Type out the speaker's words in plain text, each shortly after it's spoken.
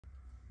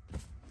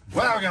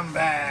Welcome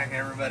back,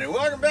 everybody.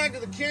 Welcome back to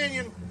the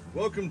canyon.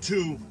 Welcome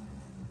to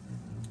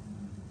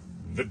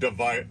the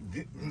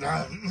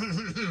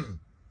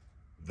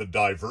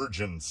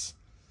Divergence.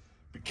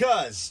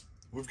 Because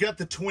we've got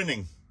the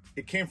twinning.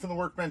 It came from the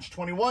Workbench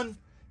 21.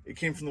 It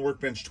came from the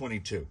Workbench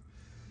 22.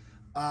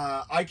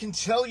 I can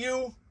tell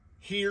you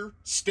here,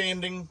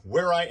 standing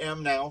where I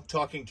am now,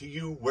 talking to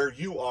you where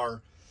you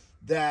are,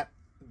 that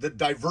the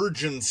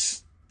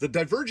Divergence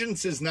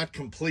is not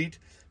complete.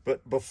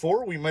 But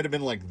before, we might have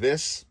been like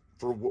this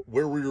for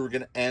where we were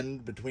going to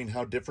end between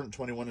how different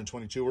 21 and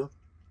 22 were.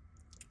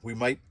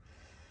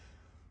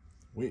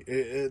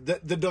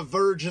 The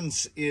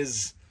Divergence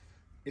is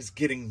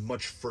getting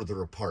much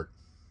further apart.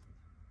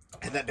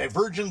 And that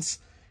divergence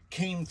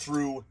came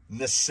through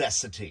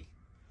necessity.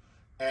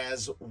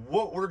 As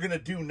what we're going to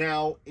do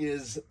now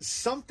is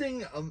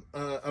something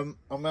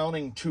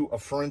amounting to a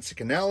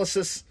forensic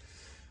analysis.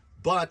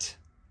 But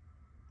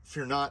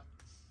fear not,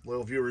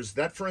 loyal viewers,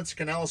 that forensic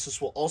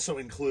analysis will also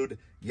include,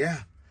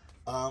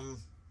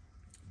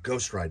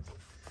 ghost ride.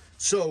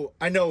 So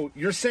I know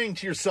you're saying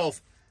to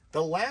yourself,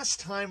 the last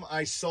time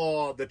I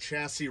saw the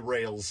chassis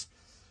rails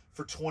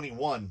for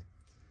 21,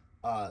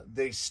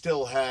 they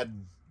still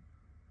had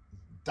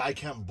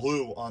Dicam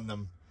blue on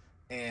them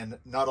and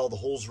not all the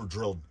holes were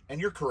drilled.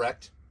 And you're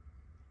correct.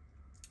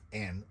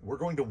 And we're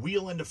going to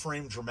wheel into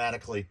frame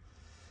dramatically.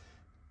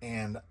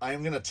 And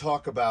I'm going to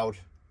talk about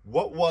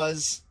what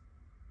was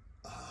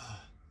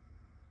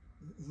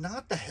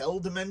not the hell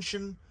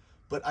dimension,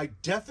 but I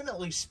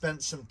definitely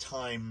spent some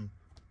time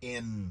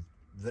in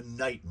the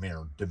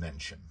nightmare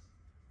dimension.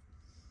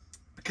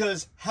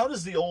 Because how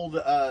does the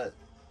old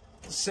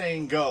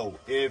saying go?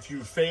 If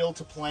you fail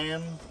to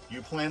plan,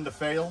 you plan to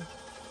fail.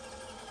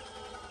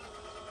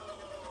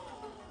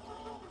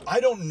 I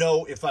don't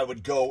know if I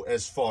would go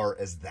as far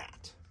as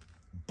that.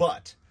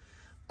 But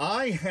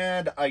I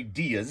had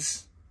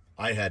ideas,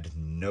 I had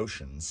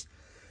notions,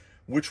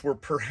 which were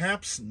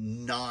perhaps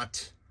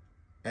not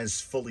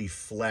as fully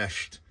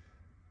fleshed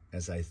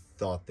as I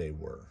thought they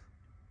were.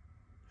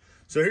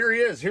 So here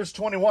he is. Here's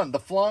 21, the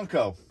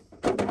Flanco.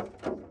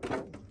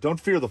 Don't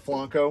fear the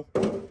Flanco.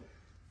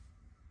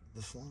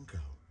 The Flanco.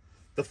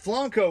 The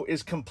Flanco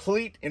is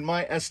complete in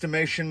my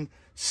estimation,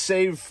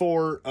 save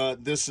for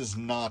this is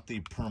not the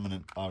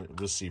permanent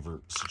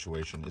receiver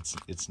situation.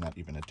 It's not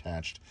even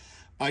attached.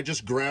 I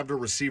just grabbed a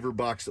receiver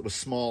box that was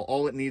small.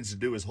 All it needs to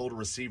do is hold a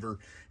receiver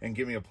and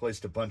give me a place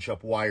to bunch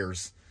up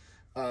wires.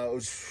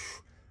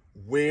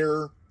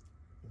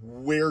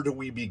 Where do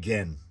we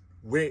begin?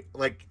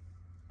 Like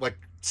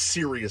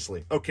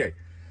seriously. Okay,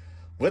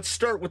 let's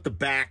start with the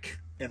back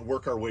and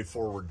work our way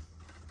forward.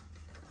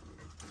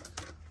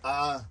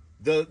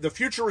 The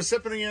future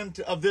recipient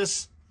of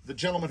this, the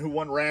gentleman who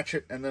won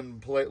Ratchet and then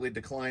politely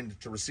declined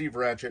to receive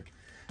Ratchet,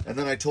 and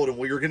then I told him,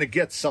 well, you're going to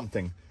get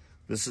something.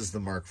 This is the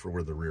mark for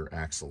where the rear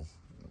axle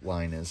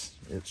line is.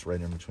 It's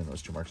right in between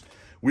those two marks.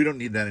 We don't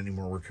need that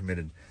anymore. We're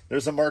committed.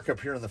 There's a mark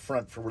up here in the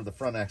front for where the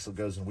front axle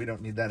goes, and we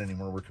don't need that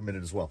anymore. We're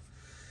committed as well.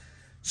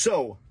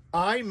 So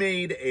I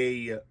made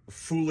a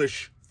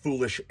foolish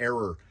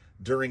error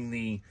during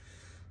the...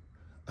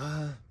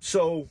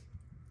 So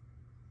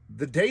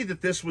the day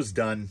that this was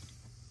done,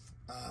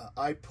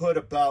 I put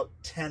about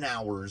 10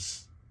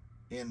 hours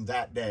in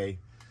that day,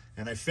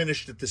 and I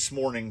finished it this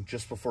morning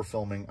just before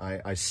filming.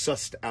 I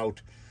sussed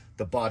out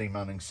the body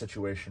mounting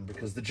situation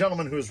because the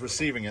gentleman who was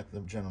receiving it,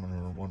 the gentleman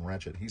who won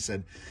Ratchet, he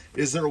said,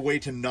 is there a way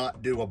to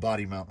not do a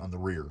body mount on the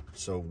rear?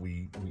 So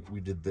we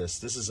did this.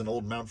 This is an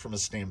old mount from a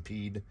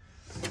Stampede.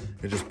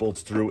 It just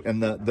bolts through,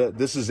 and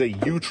this is a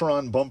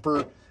U-Tron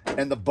bumper,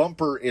 and the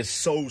bumper is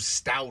so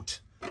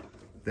stout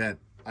that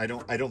I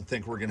don't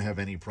think we're gonna have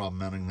any problem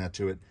mounting that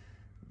to it.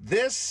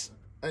 This,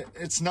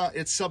 it's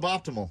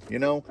suboptimal, you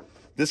know?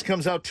 This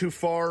comes out too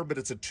far, but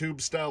it's a tube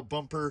style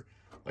bumper.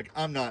 Like,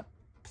 I'm not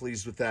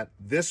pleased with that.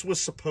 This was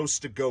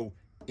supposed to go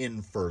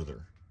in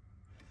further.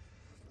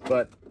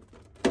 But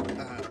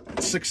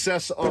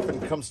success often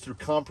comes through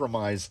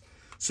compromise.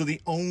 So the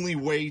only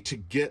way to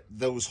get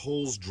those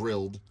holes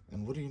drilled,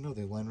 and what do you know,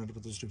 they line right up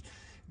with those tubes.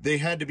 They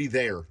had to be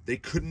there. They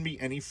couldn't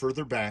be any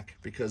further back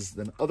because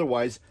then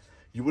otherwise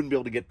you wouldn't be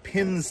able to get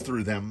pins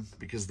through them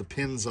because the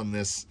pins on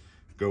this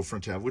go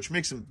front tab, which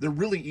makes them, they're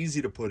really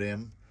easy to put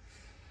in.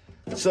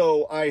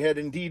 So I had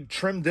indeed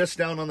trimmed this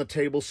down on the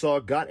table saw,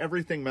 got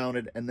everything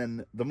mounted, and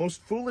then the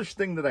most foolish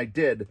thing that I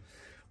did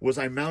was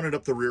I mounted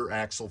up the rear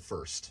axle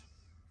first.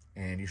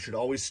 And you should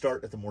always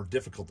start at the more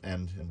difficult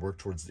end and work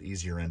towards the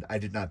easier end. I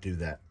did not do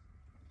that.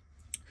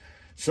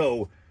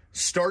 So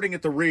starting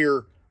at the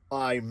rear,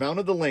 I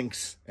mounted the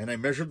links and I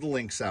measured the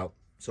links out.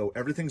 So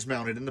everything's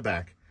mounted in the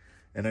back.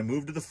 And I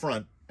moved to the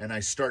front and I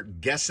start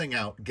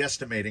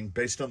guesstimating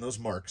based on those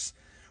marks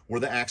where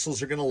the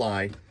axles are going to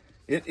lie.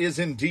 It is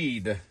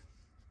indeed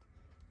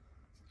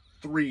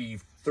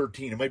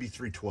 313. It might be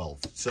 312.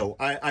 So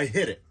I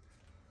hit it.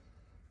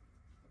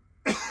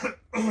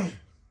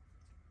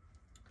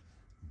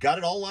 Got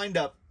it all lined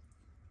up,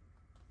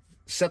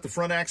 set the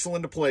front axle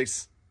into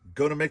place,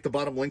 go to make the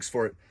bottom links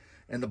for it,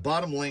 and the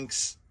bottom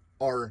links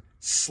are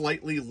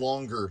slightly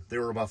longer. They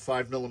were about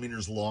 5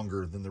 millimeters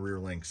longer than the rear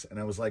links. And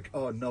I was like,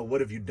 oh no,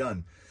 what have you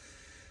done?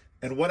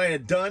 And what I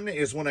had done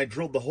is when I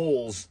drilled the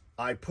holes,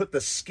 I put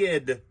the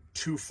skid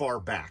too far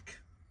back.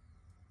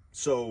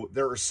 So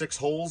there are 6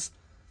 holes,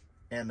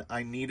 and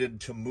I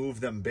needed to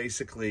move them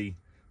basically,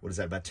 what is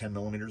that, about 10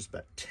 millimeters?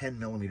 About 10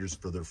 millimeters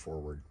further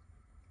forward.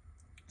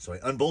 So I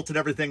unbolted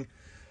everything,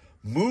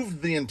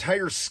 moved the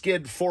entire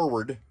skid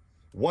forward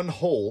 1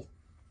 hole.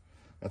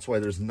 That's why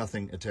there's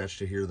nothing attached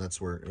to here. That's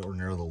where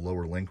ordinarily the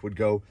lower link would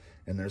go.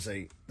 And there's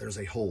a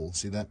hole.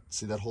 See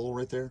that hole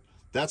right there?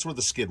 That's where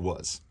the skid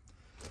was.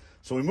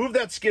 So we moved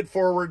that skid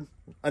forward,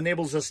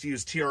 enables us to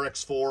use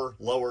TRX4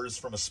 lowers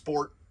from a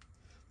Sport.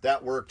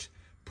 That worked.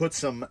 Put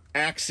some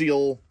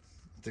axial,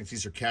 I think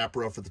these are cap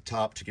rough at the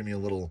top to give me a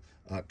little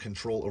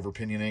control over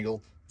pinion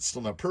angle. It's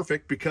still not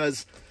perfect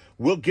because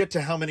we'll get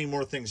to how many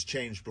more things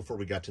changed before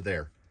we got to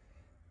there.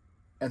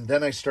 And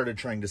then I started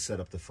trying to set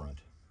up the front.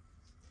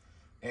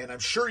 And I'm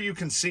sure you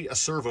can see a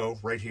servo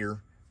right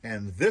here.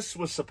 And this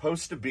was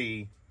supposed to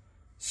be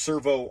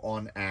servo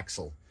on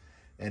axle.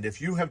 And if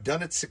you have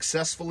done it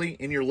successfully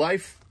in your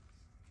life,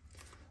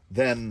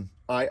 then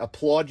I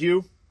applaud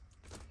you.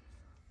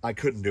 I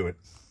couldn't do it.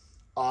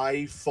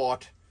 I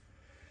fought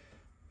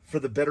for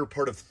the better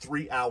part of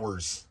 3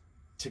 hours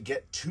to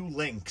get 2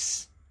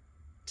 links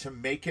to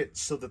make it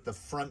so that the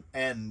front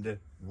end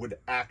would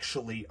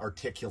actually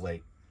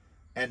articulate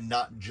and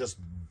not just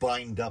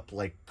bind up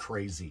like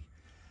crazy.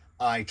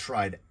 I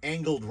tried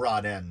angled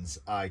rod ends.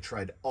 I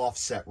tried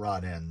offset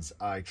rod ends.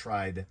 I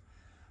tried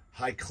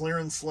high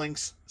clearance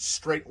links,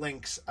 straight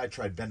links. I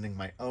tried bending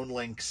my own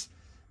links.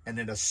 And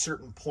at a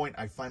certain point,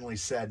 I finally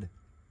said,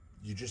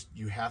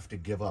 you have to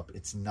give up.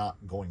 It's not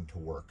going to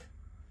work.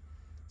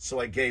 So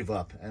I gave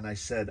up and I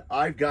said,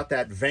 I've got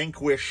that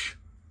Vanquish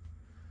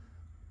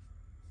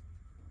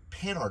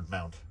panhard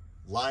mount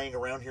lying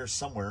around here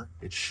somewhere.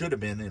 It should have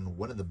been in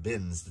one of the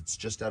bins that's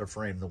just out of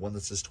frame, the one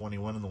that says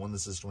 21 and the one that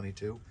says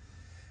 22.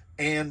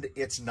 And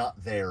it's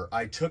not there.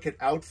 I took it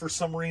out for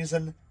some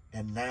reason,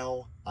 and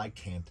now I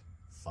can't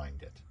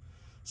find it.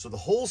 So the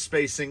hole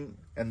spacing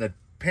and the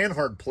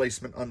panhard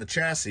placement on the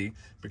chassis,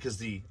 because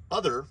the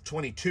other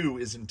 22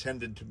 is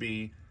intended to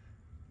be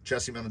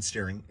chassis mounted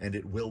steering, and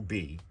it will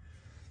be,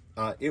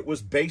 it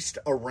was based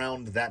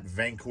around that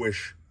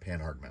Vanquish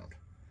panhard mount.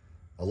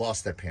 I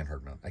lost that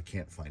panhard mount. I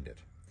can't find it.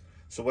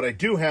 So what I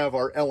do have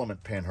are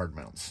element panhard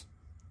mounts.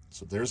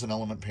 So there's an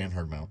element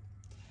panhard mount.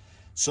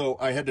 So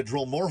I had to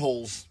drill more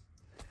holes,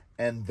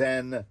 and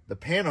then the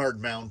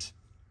panhard mount,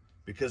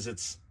 because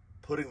it's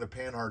putting the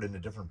panhard in a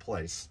different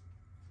place,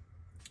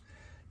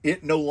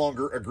 it no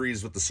longer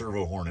agrees with the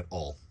servo horn at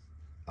all.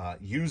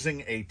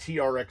 Using a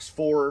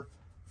TRX4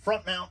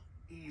 front mount,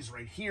 he's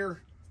right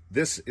here.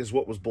 This is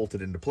what was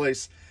bolted into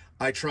place.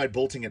 I tried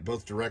bolting it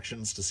both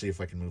directions to see if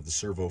I can move the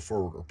servo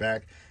forward or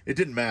back. It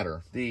didn't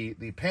matter. The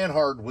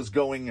panhard was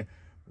going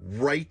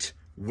right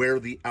where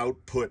the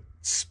output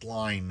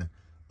spline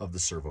of the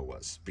servo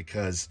was,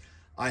 because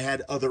I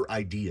had other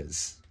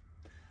ideas.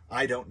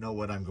 I don't know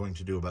what I'm going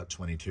to do about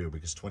 22,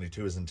 because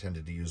 22 is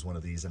intended to use one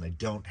of these, and I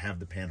don't have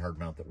the panhard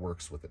mount that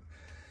works with it.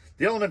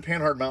 The element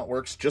panhard mount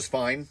works just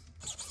fine,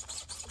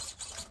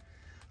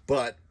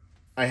 but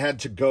I had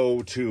to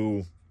go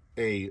to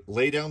a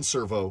laydown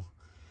servo.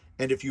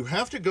 And if you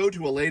have to go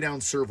to a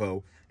laydown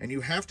servo and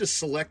you have to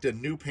select a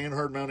new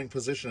panhard mounting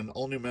position and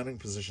all new mounting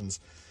positions,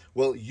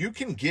 well, you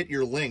can get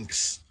your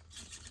links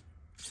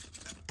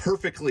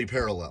perfectly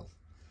parallel.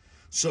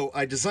 So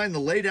I designed the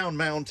laydown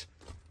mount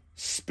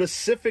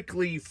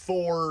specifically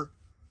for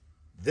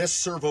this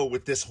servo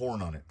with this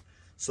horn on it.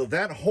 So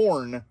that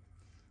horn,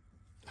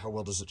 how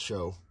well does it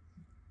show?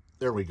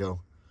 There we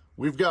go.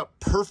 We've got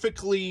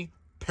perfectly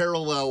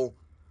parallel,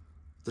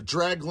 the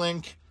drag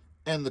link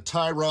and the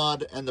tie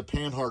rod and the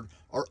panhard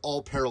are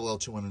all parallel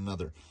to one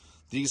another.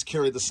 These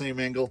carry the same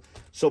angle.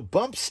 So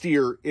bump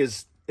steer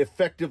is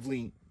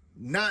effectively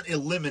not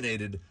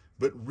eliminated,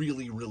 but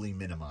really, really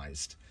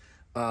minimized.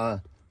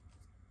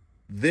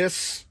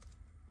 This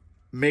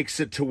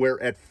makes it to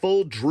where at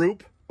full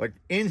droop, like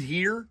in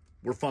here,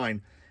 we're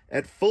fine.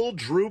 At full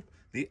droop,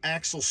 the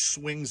axle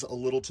swings a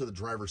little to the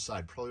driver's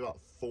side, probably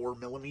about 4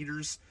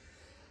 millimeters.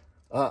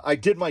 I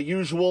did my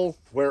usual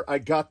where I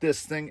got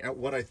this thing at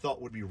what I thought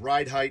would be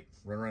ride height,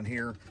 right around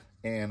here,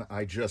 and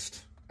I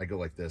go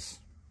like this.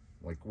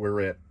 Like we're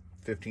at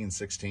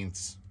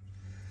 15/16,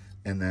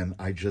 and then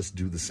I just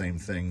do the same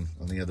thing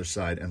on the other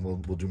side, and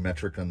we'll do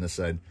metric on this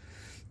side.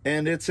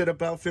 And it's at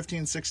about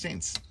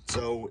 15/16.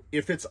 So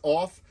if it's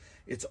off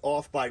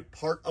by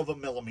part of a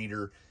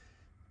millimeter,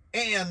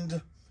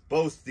 and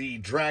both the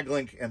drag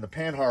link and the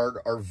panhard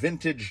are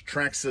vintage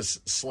Traxxas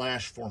 /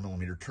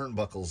 4mm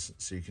turnbuckles,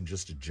 so you can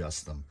just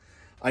adjust them.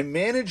 I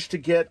managed to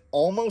get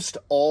almost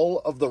all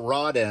of the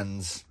rod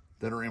ends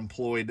that are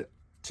employed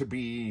to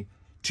be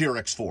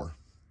TRX4.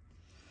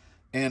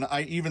 And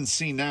I even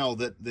see now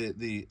that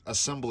the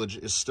assemblage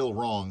is still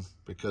wrong,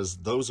 because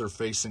those are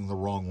facing the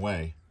wrong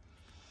way.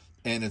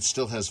 And it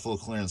still has full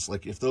clearance.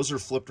 Like if those are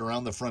flipped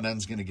around, the front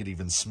end's going to get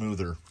even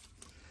smoother.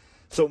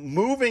 So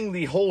moving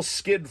the whole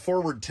skid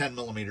forward 10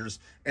 millimeters,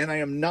 and I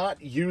am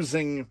not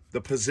using the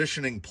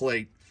positioning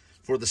plate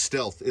for the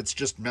Stealth. It's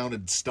just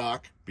mounted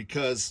stock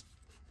because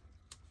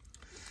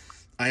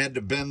I had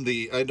to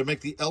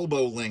make the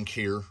elbow link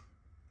here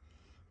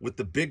with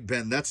the big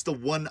bend. That's the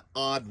one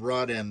odd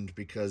rod end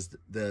because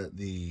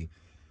the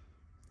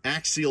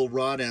axial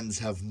rod ends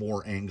have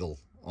more angle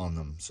on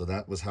them. So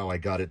that was how I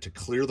got it to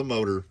clear the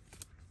motor,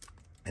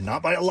 and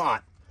not by a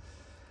lot.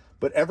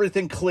 But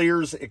everything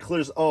clears. It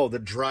clears, oh, the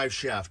drive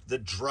shaft. The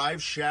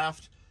drive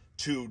shaft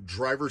to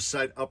driver's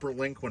side upper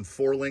link when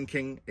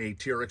four-linking a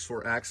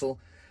TRX4 axle,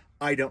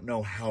 I don't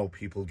know how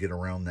people get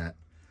around that.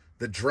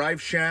 The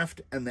drive shaft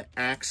and the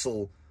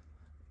axle,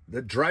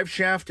 the drive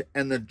shaft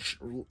and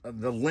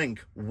the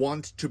link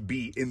want to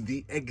be in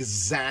the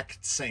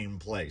exact same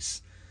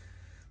place.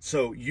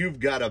 So you've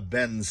got to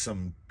bend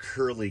some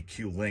curly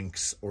Q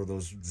links or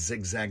those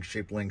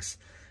zigzag-shaped links.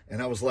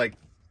 And I was like,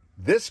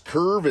 this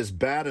curve is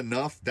bad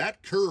enough.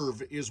 That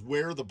curve is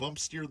where the bump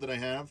steer that I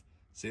have,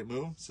 see it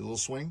move? See a little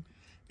swing?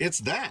 It's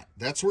that.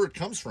 That's where it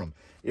comes from.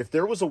 If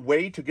there was a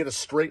way to get a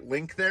straight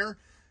link there,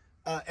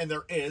 and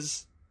there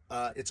is,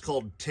 it's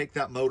called take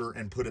that motor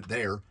and put it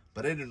there,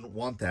 but I didn't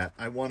want that.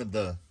 I wanted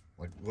the,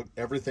 like, look,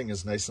 everything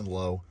is nice and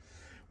low.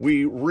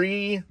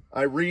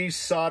 I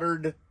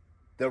re-soldered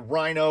the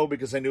Rhino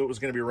because I knew it was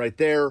going to be right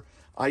there.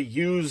 I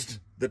used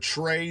the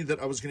tray that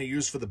I was going to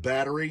use for the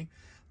battery.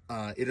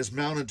 It is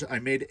mounted to, I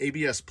made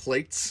ABS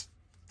plates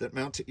that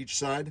mount to each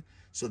side.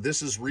 So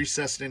this is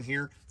recessed in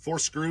here. 4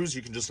 screws,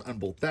 you can just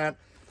unbolt that.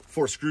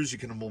 4 screws, you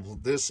can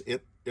unbolt this.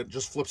 It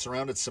just flips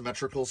around. It's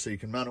symmetrical, so you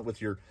can mount it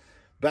with your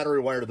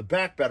battery wire to the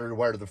back, battery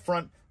wire to the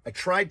front. I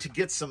tried to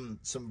get some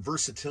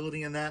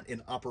versatility in that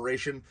in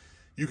operation.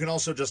 You can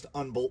also just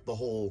unbolt the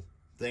whole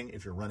thing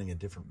if you're running a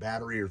different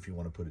battery or if you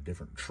want to put a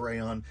different tray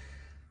on.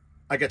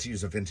 I got to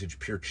use a vintage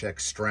Pure Check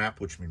strap,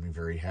 which made me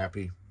very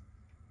happy.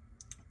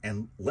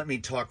 And let me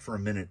talk for a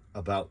minute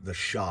about the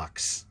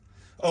shocks.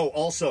 Oh,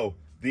 also,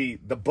 the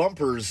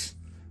bumpers,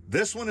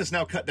 this one is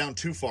now cut down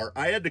too far.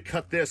 I had to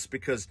cut this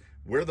because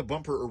where the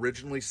bumper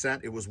originally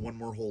sat, it was one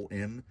more hole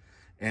in,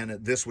 and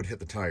this would hit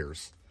the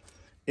tires.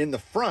 In the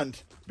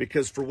front,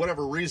 because for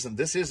whatever reason,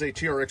 this is a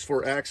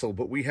TRX4 axle,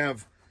 but we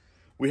have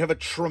a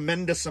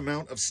tremendous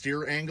amount of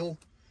steer angle,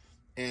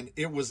 and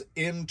it was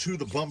into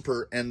the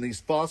bumper, and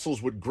these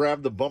fossils would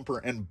grab the bumper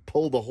and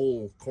pull the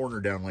whole corner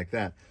down like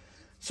that.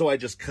 So I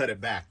just cut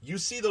it back. You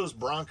see those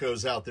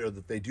Broncos out there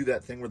that they do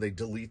that thing where they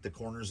delete the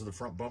corners of the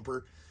front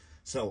bumper?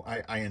 So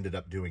I ended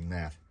up doing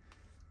that.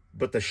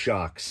 But the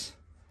shocks.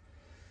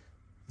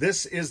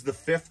 This is the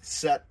 5th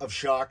set of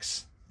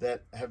shocks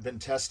that have been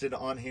tested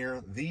on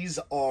here. These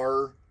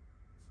are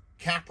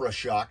Capra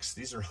shocks.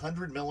 These are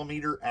 100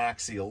 millimeter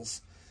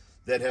axials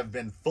that have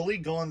been fully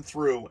gone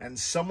through. And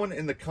someone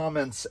in the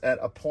comments at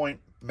a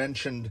point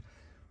mentioned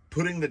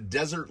putting the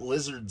Desert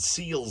Lizard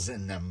seals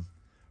in them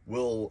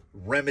will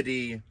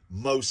remedy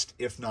most,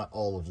 if not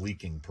all, of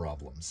leaking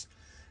problems.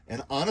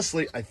 And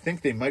honestly, I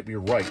think they might be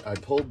right. I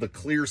pulled the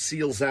clear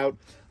seals out.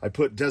 I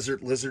put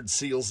Desert Lizard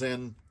seals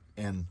in,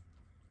 and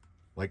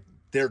like,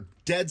 they're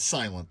dead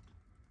silent.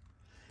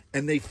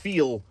 And they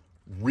feel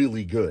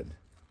really good.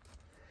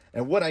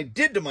 And what I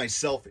did to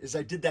myself is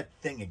I did that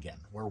thing again,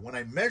 where when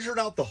I measured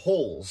out the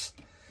holes,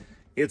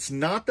 it's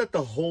not that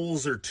the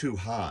holes are too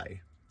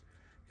high.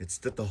 It's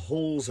that the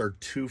holes are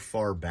too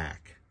far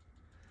back.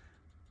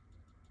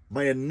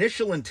 My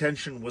initial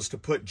intention was to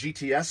put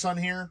GTS on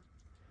here,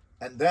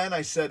 and then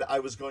I said I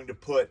was going to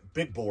put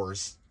big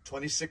bores,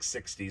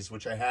 2660s,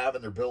 which I have,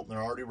 and they're built and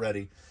they're already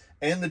ready,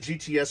 and the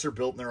GTS are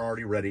built and they're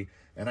already ready,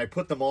 and I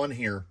put them on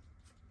here,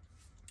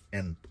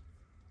 and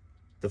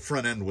the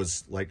front end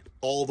was like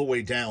all the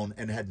way down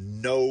and had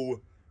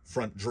no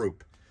front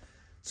droop.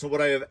 So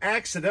what I have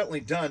accidentally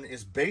done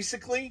is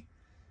basically,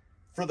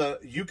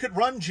 you could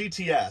run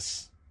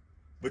GTS,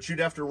 but you'd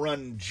have to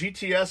run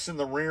GTS in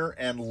the rear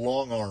and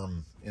long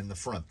arm in the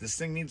front. This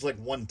thing needs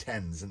like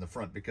 110s in the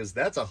front because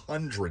that's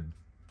 100.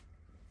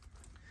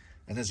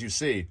 And as you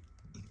see,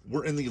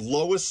 we're in the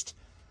lowest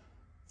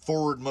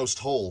forwardmost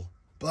hole,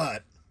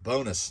 but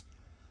bonus,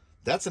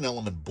 that's an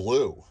Element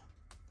Blue.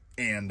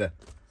 And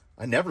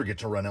I never get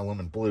to run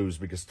Element Blues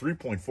because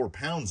 3.4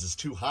 pounds is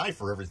too high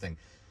for everything.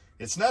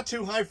 It's not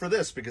too high for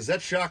this because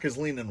that shock is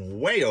leaning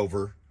way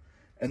over.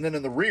 And then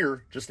in the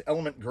rear, just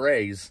Element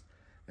Grays.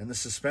 And the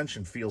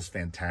suspension feels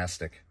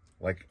fantastic.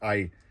 Like,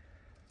 I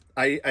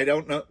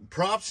don't know.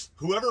 Props,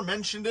 whoever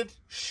mentioned it,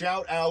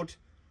 shout out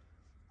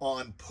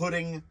on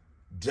putting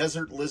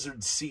Desert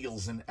Lizard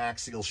seals in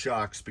axial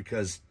shocks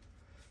because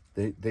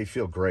they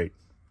feel great.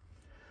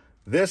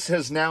 This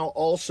has now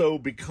also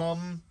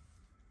become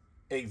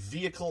a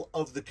vehicle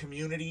of the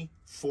community,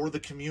 for the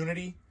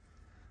community.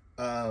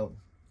 For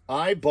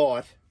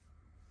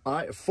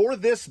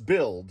this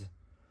build,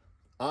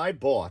 I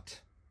bought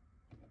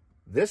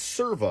this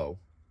servo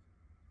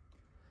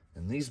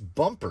and these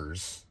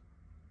bumpers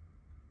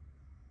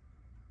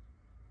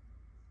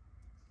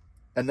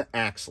and the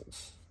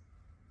axles.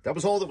 That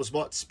was all that was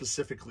bought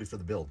specifically for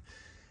the build.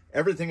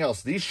 Everything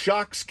else. These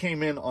shocks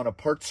came in on a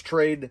parts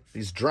trade.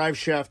 These drive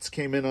shafts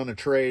came in on a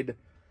trade.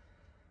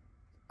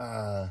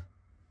 The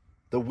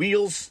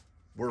wheels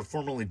were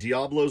formerly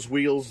Diablo's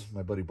wheels.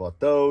 My buddy bought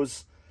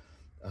those.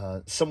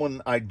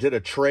 I did a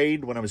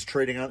trade when I was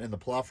trading out in the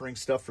ploffering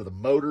stuff for the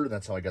motor.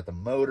 That's how I got the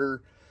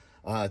motor.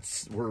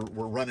 We're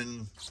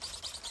running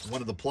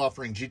one of the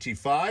ploffering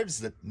GT5s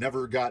that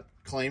never got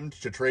claimed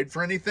to trade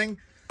for anything.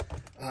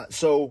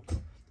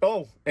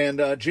 And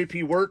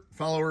JP Wirt,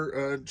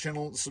 follower,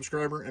 channel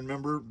subscriber and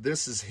member.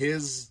 This is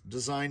his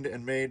designed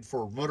and made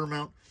for motor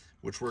mount,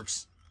 which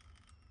works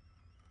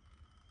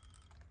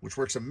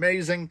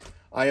amazing.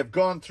 I have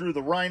gone through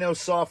the Rhino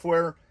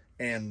software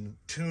and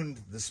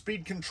tuned the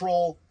speed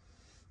control.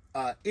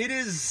 It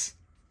is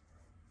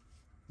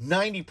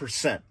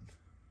 90%,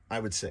 I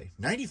would say.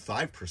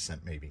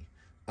 95% maybe.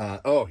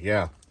 Oh,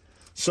 yeah.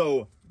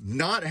 So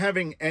not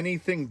having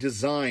anything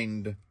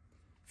designed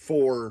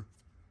for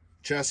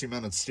chassis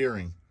mounted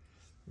steering,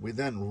 we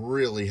then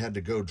really had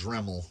to go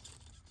Dremel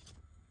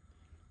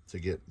to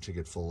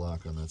get full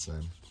lock on that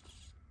side.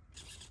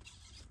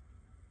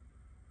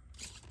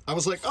 I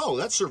was like, oh,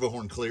 that servo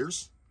horn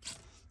clears.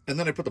 And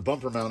then I put the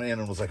bumper mount in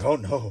and was like, oh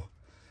no.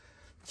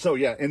 So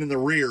yeah, and in the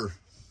rear,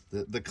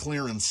 the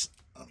clearance,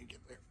 let me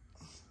get there.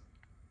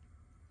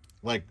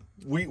 Like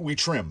we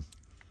trim.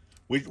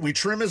 We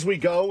trim as we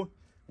go.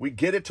 We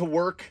get it to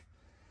work.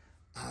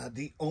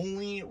 The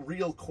only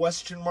real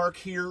question mark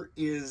here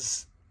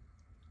is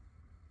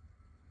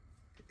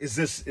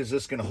this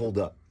going to hold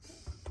up?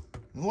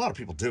 And a lot of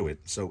people do it,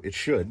 so it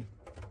should.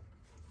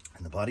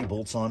 And the body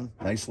bolts on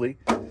nicely.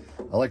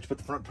 I like to put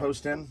the front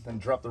post in, then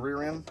drop the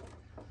rear in.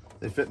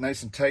 They fit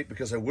nice and tight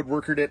because I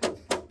woodworkered it.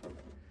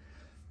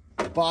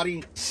 The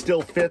body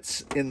still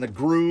fits in the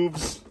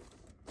grooves.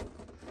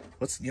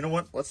 You know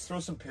what? Let's throw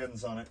some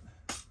pins on it.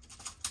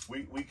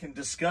 We can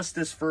discuss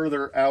this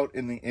further out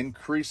in the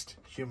increased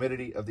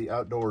humidity of the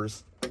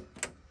outdoors.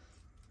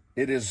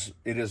 It is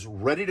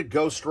ready to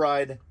ghost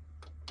ride.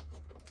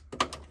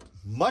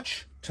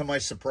 Much to my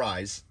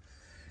surprise,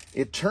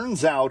 it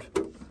turns out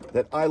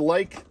that I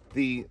like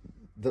the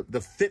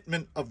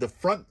fitment of the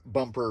front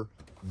bumper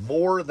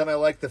more than I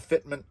like the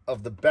fitment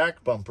of the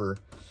back bumper,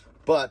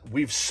 but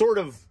we've sort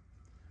of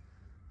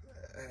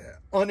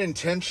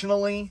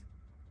unintentionally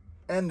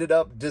ended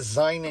up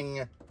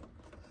designing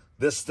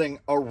this thing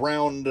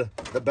around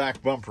the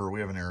back bumper. We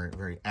have a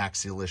very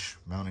axial-ish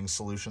mounting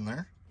solution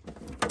there.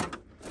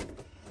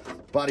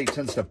 Body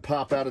tends to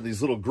pop out of these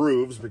little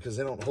grooves because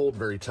they don't hold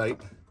very tight.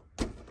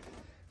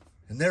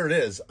 And there it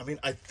is. I mean,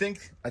 I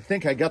think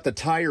I got the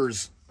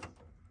tires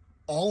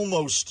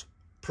almost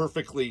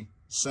perfectly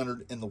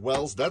centered in the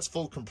wells. That's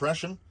full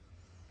compression.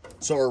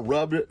 So our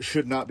rub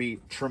should not be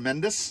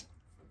tremendous.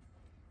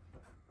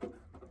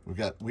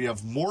 We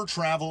have more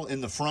travel in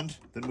the front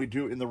than we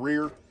do in the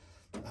rear.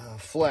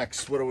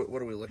 Flex, what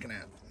are we looking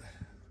at?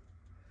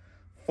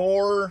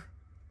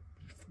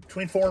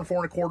 Between 4 and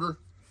 4 1/4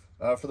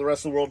 for the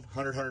rest of the world,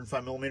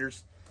 105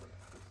 millimeters.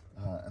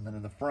 And then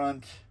in the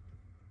front,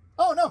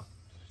 oh no,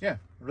 yeah,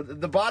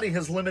 the body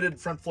has limited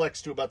front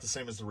flex to about the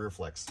same as the rear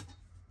flex.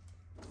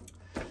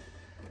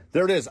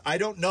 There it is. I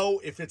don't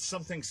know if it's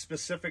something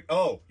specific.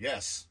 Oh,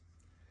 yes.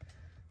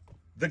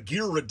 The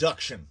gear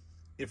reduction.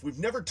 If we've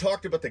never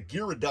talked about the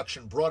gear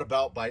reduction brought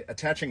about by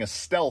attaching a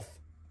stealth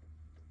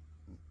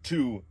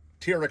to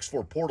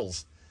TRX4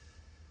 portals,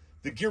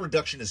 the gear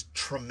reduction is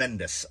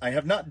tremendous. I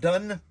have not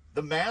done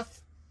the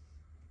math.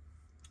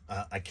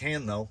 I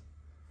can, though.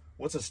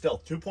 What's a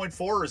stealth?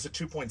 2.4 or is it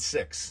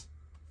 2.6?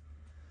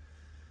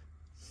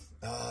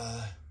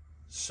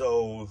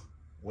 So,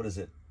 what is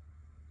it?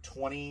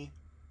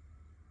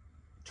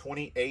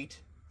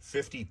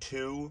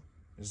 28.52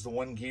 is the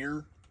one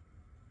gear.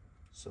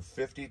 So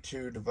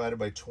 52 divided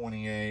by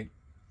 28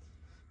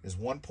 is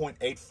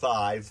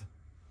 1.85.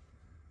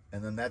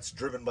 And then that's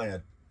driven by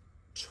a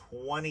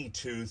 20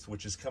 tooth,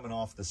 which is coming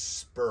off the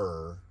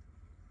spur,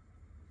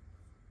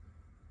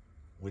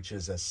 which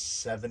is a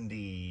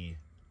 78.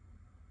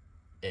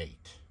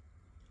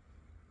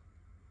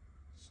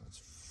 So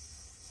it's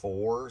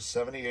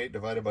 78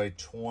 divided by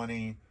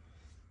 20.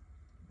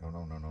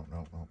 No.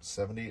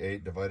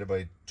 78 divided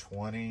by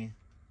 20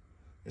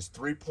 is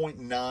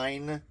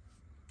 3.9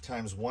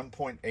 times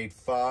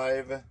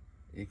 1.85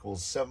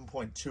 equals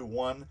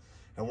 7.21.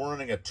 And we're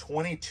running a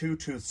 22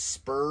 tooth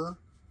spur.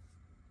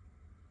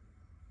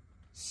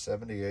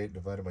 78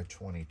 divided by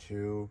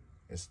 22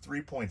 is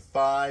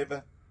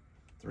 3.5.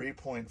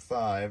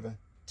 3.5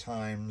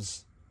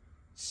 times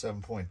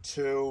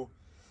 7.2.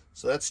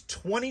 So that's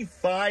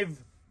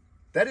 25.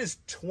 That is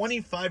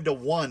 25 to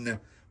 1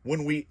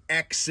 when we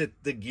exit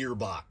the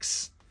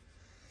gearbox.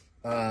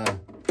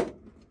 That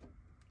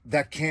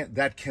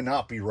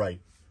cannot be right,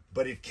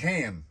 but it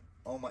can.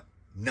 Oh my,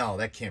 no,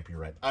 that can't be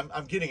right.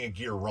 I'm getting a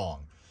gear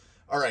wrong.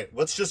 All right,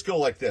 let's just go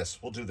like this.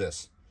 We'll do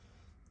this.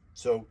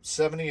 So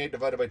 78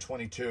 divided by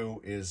 22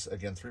 is,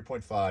 again,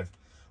 3.5.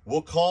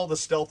 We'll call the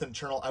stealth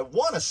internal. I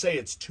want to say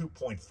it's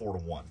 2.4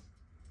 to 1.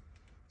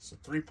 So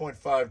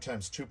 3.5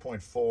 times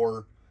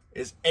 2.4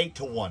 is 8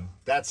 to 1.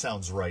 That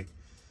sounds right.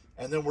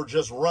 And then we're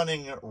just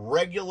running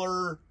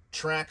regular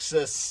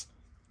Traxxas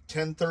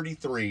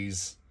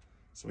 1033s.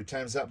 So we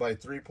times that by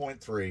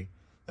 3.3.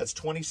 That's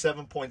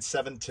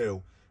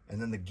 27.72.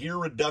 And then the gear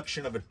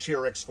reduction of a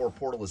TRX4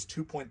 Portal is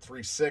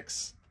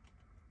 2.36.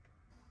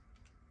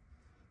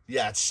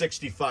 Yeah, it's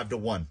 65 to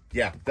 1.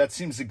 Yeah, that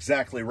seems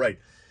exactly right.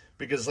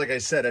 Because like I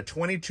said, a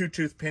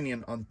 22-tooth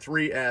pinion on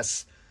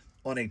 3S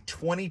on a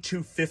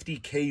 2250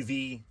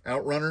 kV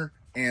outrunner,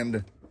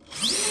 and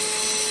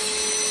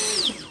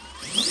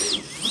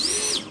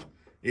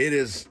it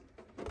is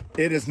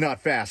not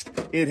fast.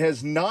 It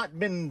has not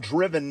been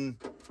driven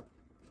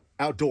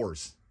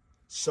outdoors.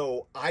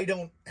 So I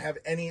don't have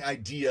any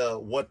idea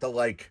what the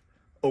like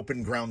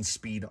open ground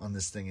speed on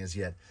this thing is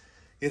yet.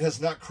 It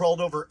has not crawled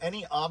over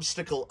any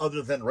obstacle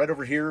other than right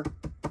over here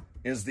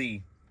is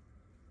the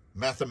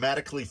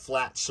mathematically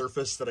flat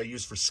surface that I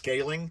use for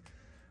scaling.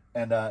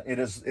 And it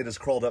has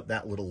crawled up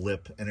that little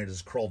lip, and it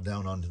has crawled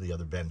down onto the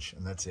other bench,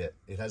 and that's it.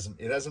 It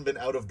hasn't been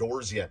out of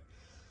doors yet.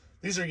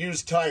 These are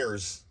used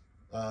tires.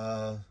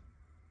 Are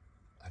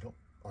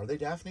they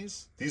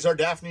Daphne's? These are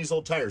Daphne's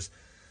old tires.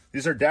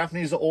 These are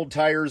Daphne's old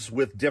tires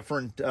with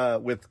different,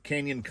 with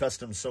Canyon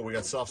customs. So we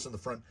got softs in the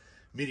front,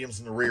 mediums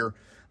in the rear.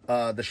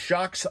 The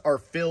shocks are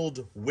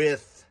filled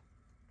with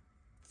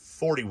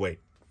 40 weight.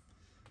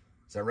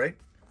 Is that right?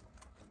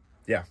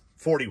 Yeah,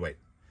 40 weight.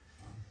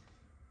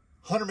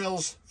 100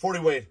 mils, 40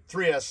 weight,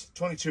 3S,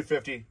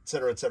 2250,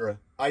 etc., etc.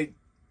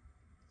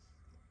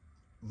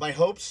 My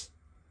hopes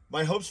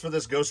for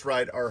this Ghost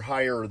Ride are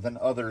higher than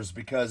others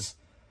because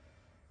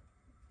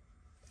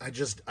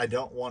I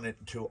don't want it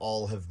to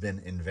all have been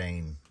in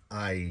vain.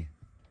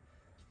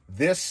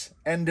 This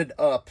ended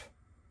up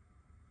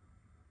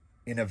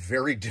in a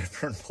very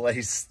different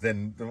place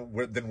than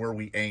where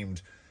we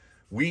aimed.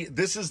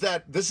 This is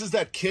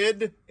that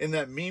kid in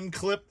that meme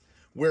clip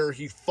where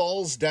he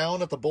falls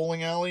down at the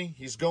bowling alley.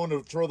 He's going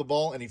to throw the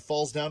ball, and he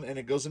falls down, and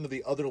it goes into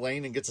the other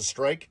lane and gets a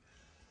strike.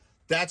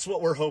 That's what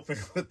we're hoping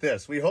with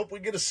this. We hope we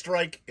get a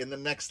strike in the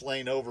next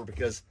lane over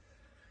because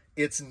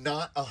it's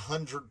not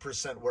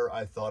 100% where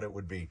I thought it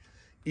would be.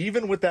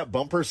 Even with that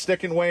bumper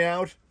sticking way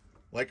out,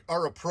 like,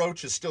 our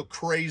approach is still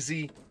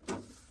crazy.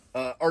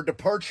 Our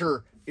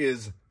departure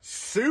is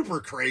super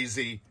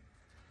crazy.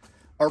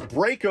 Our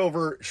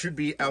breakover should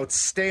be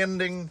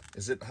outstanding.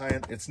 Is it high?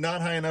 It's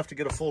not high enough to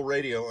get a full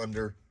radio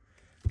under.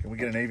 Can we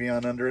get an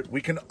Avion under it? We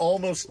can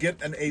almost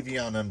get an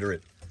Avion under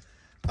it.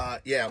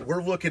 Yeah,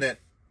 we're looking at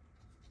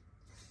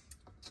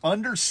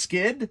under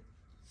skid.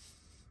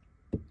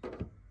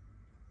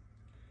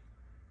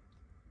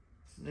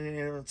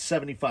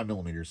 75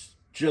 millimeters,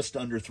 just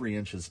under 3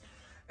 inches.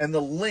 And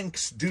the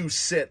links do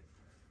sit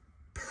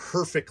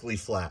perfectly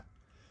flat.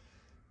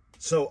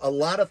 So a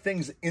lot of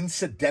things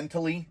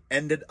incidentally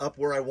ended up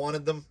where I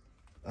wanted them.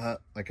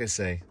 Like I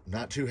say,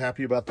 not too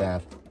happy about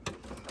that.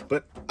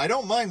 But I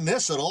don't mind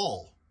this at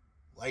all.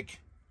 Like,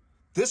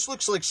 this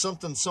looks like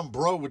something some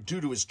bro would do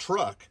to his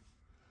truck.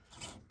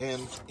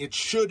 And it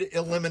should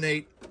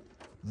eliminate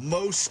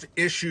most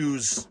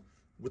issues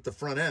with the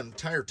front end.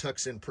 Tire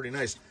tucks in pretty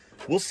nice.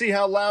 We'll see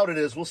how loud it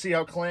is. We'll see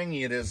how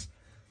clangy it is.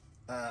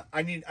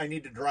 I need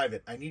to drive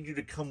it. I need you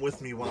to come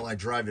with me while I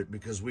drive it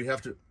because we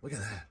have to... Look at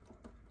that.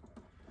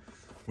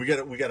 We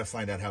got to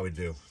find out how we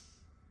do.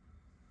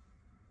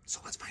 So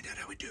let's find out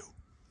how we do.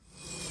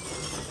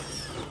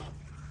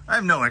 I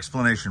have no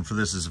explanation for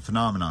this as a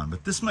phenomenon,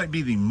 but this might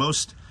be the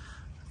most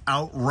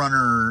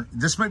outrunner.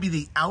 This might be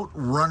the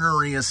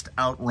outrunneriest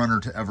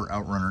outrunner to ever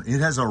outrunner. It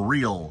has a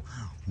real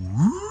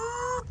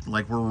whoop,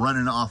 like we're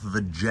running off of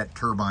a jet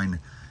turbine,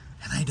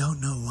 and I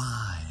don't know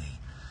why.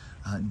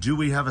 Do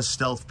we have a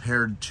stealth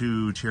paired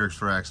to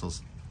TRX4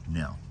 axles?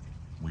 No,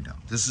 we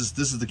don't. This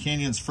is the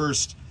Canyon's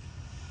first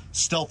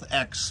Stealth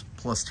X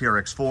plus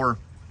TRX4.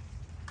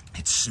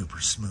 It's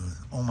super smooth.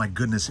 Oh my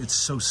goodness, it's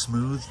so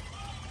smooth.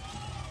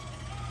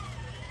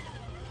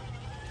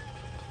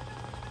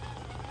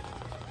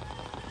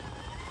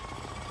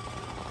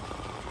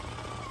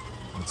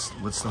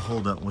 What's the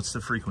holdup? What's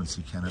the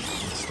frequency, Kenneth?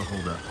 What's the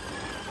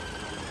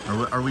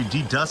holdup? Are we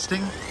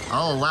de-dusting?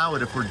 I'll allow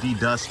it if we're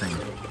de-dusting.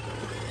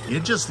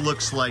 It just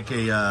looks like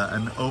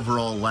an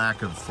overall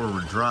lack of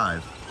forward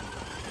drive.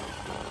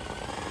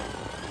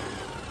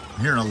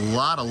 I'm hearing a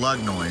lot of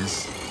lug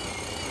noise.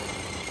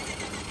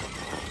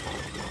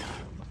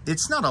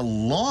 It's not a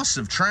loss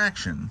of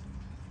traction.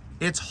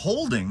 It's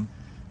holding.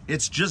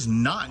 It's just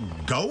not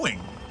going.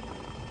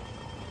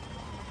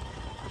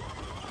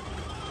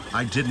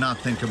 I did not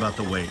think about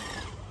the weight.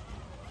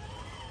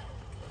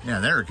 Yeah,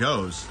 there it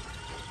goes.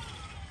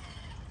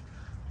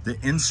 The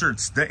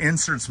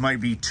inserts might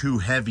be too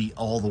heavy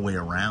all the way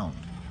around.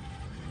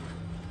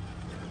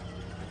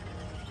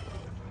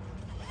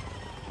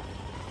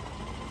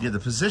 Yeah, the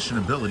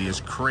positionability is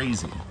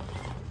crazy.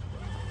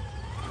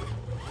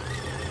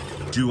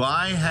 Do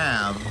I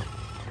have...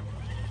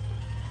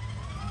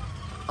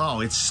 Oh,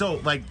 it's so,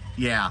 like,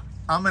 yeah.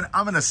 I'm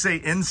gonna say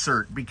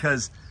insert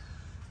because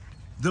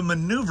the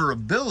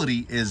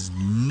maneuverability is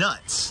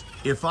nuts.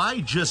 If I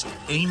just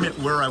aim it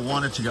where I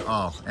want it to go,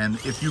 oh, and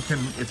if you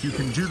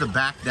can do the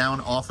back down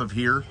off of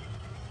here,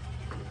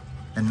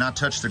 and not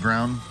touch the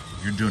ground,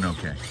 you're doing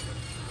okay.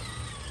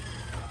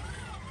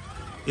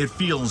 It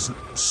feels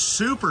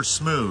super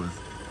smooth.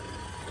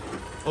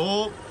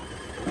 Oh,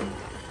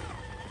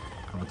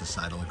 how about the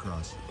sidle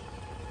across?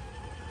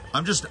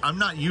 I'm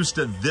not used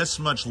to this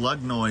much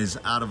lug noise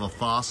out of a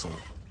fossil.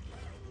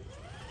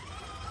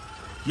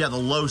 Yeah, the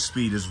low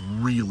speed is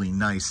really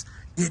nice.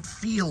 It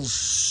feels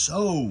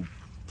so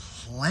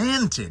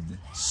planted,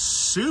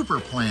 super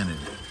planted.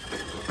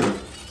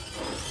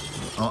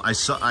 Oh,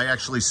 I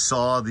actually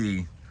saw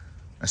the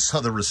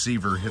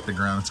receiver hit the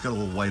ground. It's got a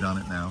little white on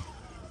it now.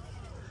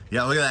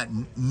 Yeah, look at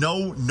that.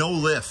 No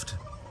lift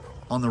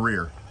on the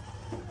rear.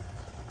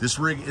 This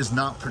rig is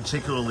not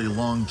particularly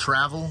long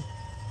travel.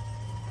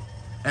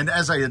 And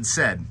as I had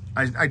said,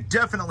 I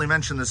definitely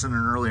mentioned this in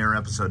an earlier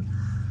episode,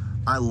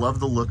 I love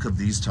the look of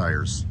these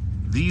tires.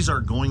 These are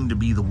going to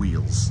be the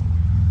wheels.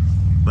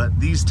 But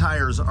these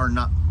tires are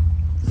not...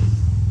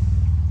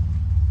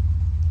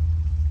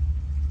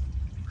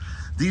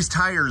 These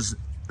tires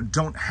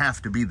don't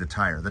have to be the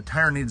tire. The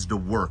tire needs to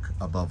work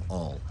above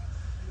all.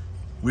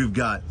 We've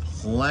got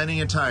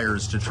plenty of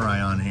tires to try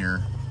on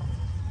here.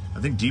 I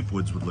think deep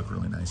woods would look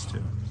really nice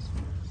too.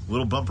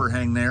 Little bumper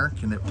hang there.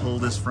 Can it pull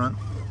this front?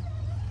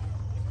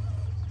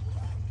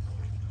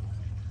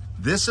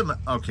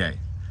 Okay.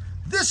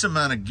 This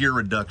amount of gear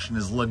reduction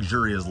is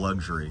luxurious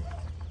luxury.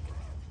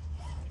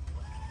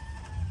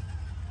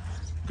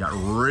 Got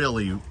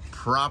really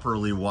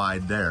properly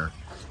wide there.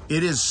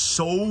 It is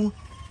so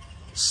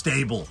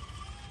stable.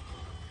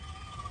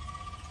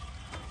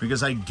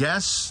 Because I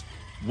guess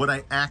what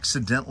I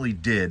accidentally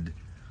did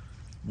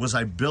was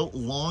I built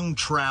long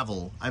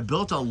travel. I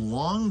built a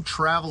long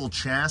travel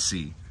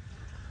chassis,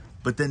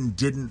 but then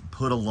didn't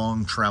put a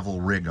long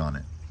travel rig on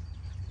it.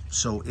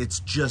 So it's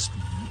just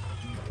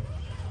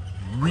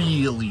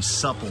really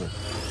supple.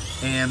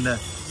 And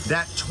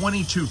that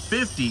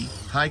 2250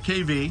 high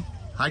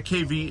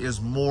KV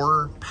is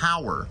more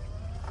power,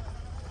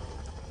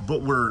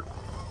 but we're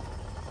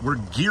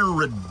gear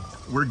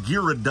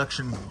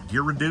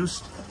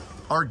reduced.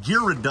 Our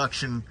gear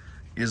reduction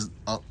is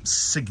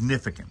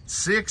significant.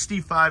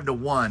 65 to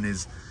 1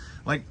 is,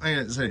 like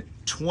I say,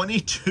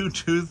 22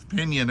 tooth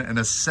pinion and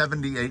a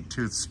 78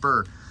 tooth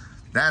spur.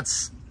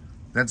 That's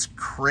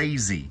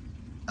crazy.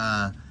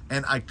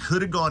 And I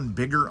could have gone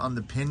bigger on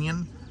the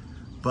pinion,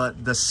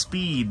 but the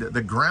speed,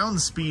 the ground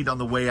speed on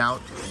the way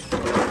out,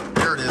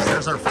 there it is.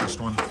 There's our first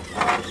one.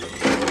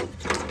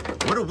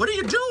 What are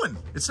you doing?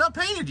 It's not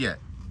painted yet.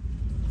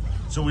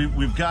 So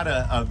we've got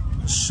a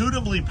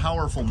suitably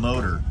powerful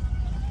motor,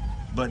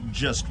 but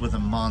just with a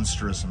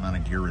monstrous amount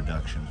of gear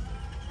reduction.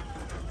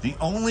 The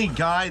only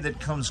guy that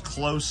comes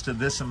close to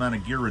this amount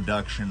of gear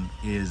reduction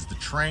is the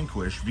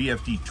Tranquish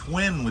VFD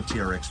twin with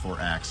TRX4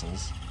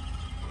 axles.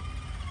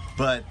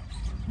 But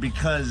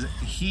because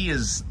he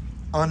is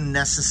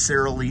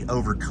unnecessarily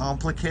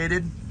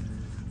overcomplicated,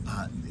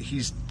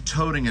 he's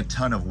toting a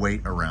ton of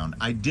weight around.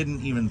 I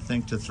didn't even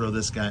think to throw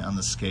this guy on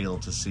the scale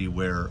to see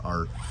where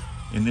our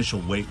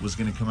initial weight was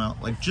going to come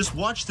out. Like, just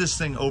watch this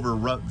thing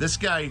over. This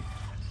guy,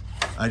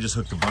 I just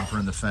hooked the bumper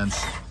in the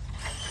fence.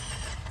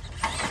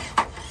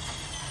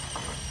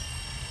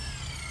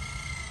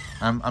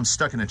 I'm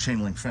stuck in a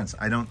chain link fence.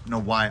 I don't know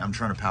why I'm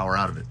trying to power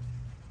out of it.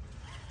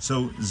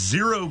 So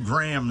 0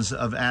 grams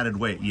of added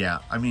weight. Yeah,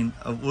 I mean,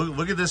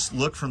 look at this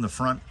look from the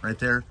front right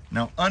there.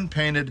 Now,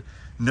 unpainted,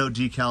 no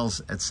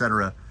decals,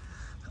 etc.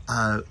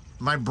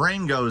 My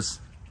brain goes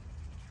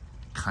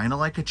kind of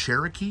like a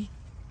Cherokee.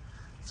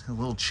 It's got a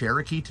little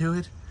Cherokee to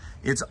it.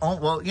 It's all,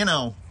 well, you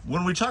know,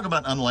 when we talk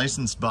about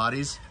unlicensed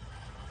bodies,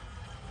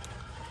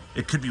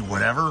 it could be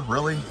whatever,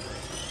 really.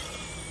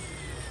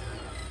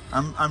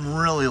 I'm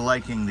really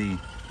liking the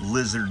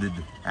lizarded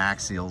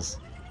axials.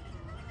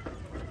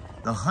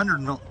 The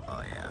 100 mil,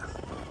 oh yeah.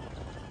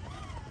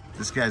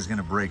 This guy's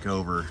gonna break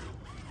over.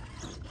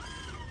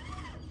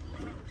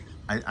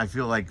 I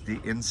feel like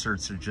the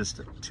inserts are just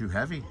too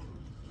heavy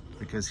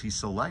because he's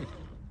so light.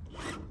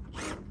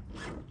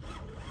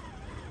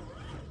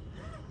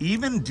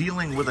 Even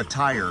dealing with a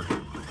tire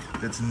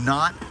that's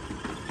not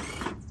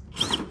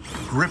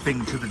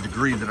gripping to the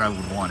degree that I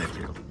would want it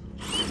to.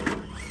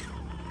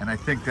 And I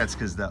think that's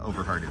because the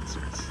overhard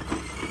inserts.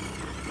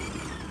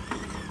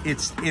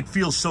 It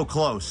feels so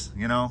close,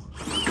 you know?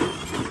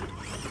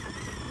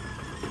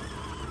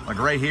 Like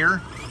right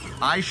here,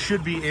 I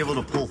should be able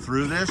to pull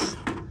through this,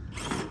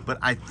 but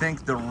I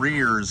think the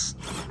rears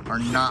are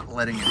not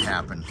letting it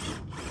happen.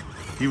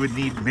 He would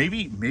need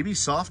maybe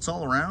softs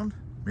all around.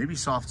 Maybe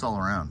softs all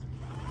around.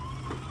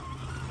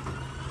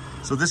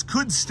 So this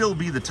could still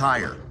be the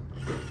tire.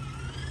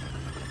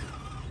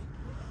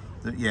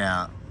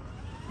 Yeah.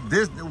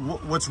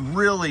 What's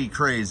really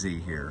crazy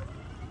here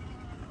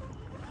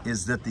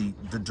is that the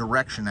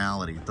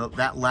directionality,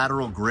 that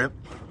lateral grip,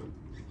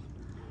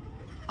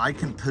 I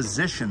can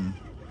position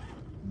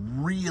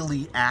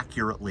really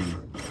accurately,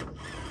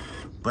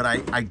 but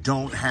I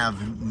don't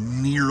have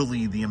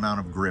nearly the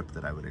amount of grip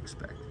that I would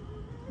expect.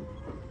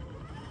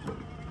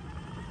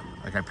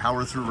 Like, I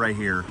power through right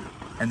here,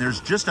 and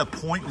there's just a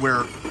point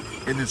where,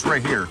 and it's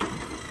right here,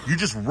 you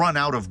just run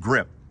out of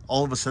grip.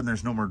 All of a sudden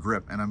there's no more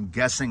grip, and I'm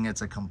guessing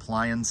it's a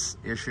compliance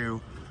issue.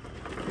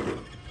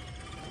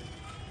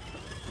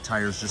 The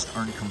tires just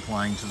aren't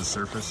complying to the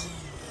surface.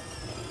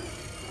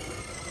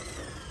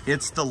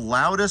 It's the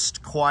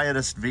loudest,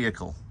 quietest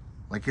vehicle.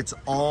 Like, it's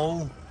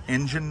all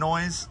engine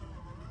noise.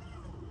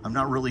 I'm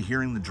not really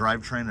hearing the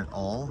drivetrain at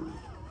all.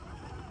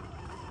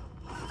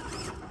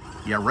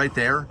 Yeah, right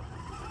there.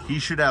 He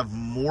should have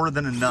more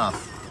than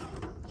enough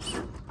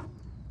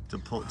to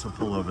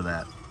pull over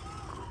that.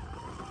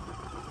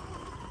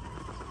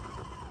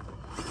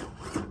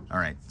 All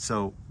right,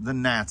 so the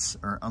gnats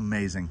are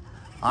amazing.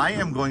 I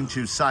am going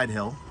to side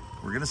hill.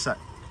 We're gonna side.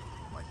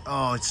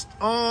 Oh, it's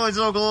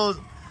so close.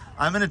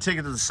 I'm gonna take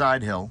it to the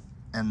side hill,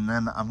 and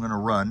then I'm gonna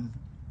run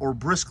or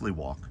briskly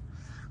walk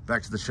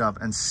back to the shop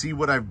and see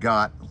what I've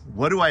got.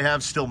 What do I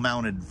have still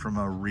mounted from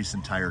a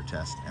recent tire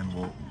test?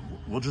 And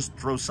we'll just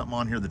throw something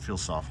on here that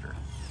feels softer.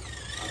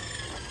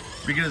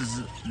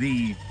 Because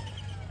the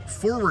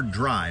forward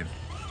drive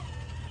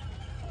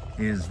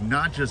is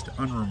not just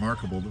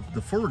unremarkable.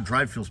 The forward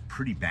drive feels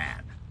pretty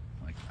bad.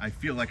 Like, I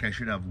feel like I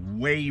should have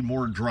way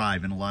more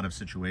drive in a lot of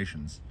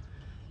situations.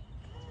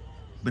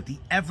 But the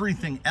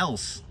everything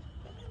else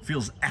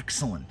feels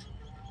excellent.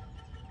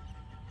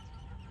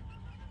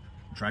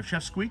 Drive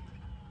shaft squeak?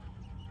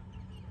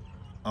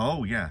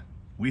 Oh yeah,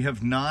 we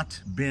have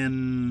not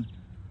been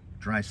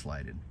dry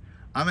slided.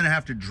 I'm gonna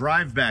have to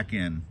drive back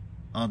in.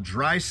 I'll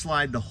dry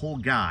slide the whole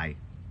guy,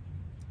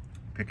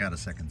 pick out a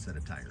second set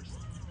of tires.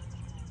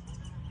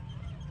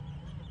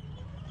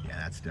 Yeah,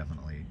 that's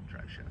definitely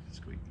drive shaft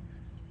squeak.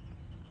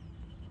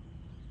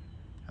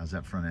 How's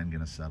that front end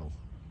gonna settle?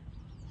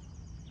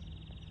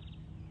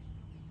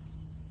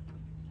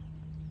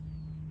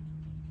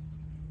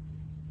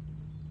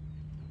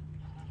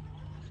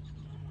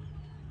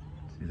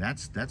 See,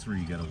 that's where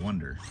you gotta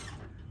wonder.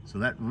 So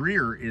that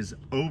rear is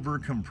over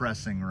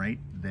compressing right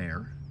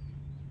there,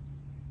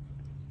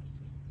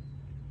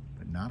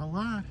 but not a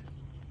lot.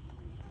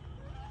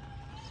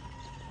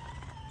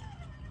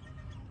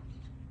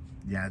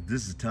 Yeah,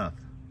 this is tough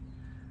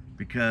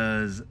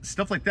because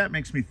stuff like that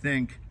makes me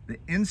think the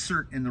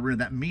insert in the rear,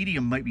 that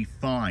medium might be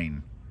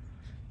fine,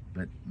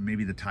 but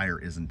maybe the tire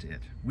isn't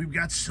it. We've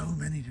got so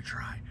many to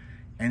try,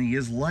 and he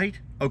is light.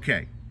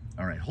 Okay,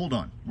 all right, hold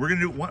on. We're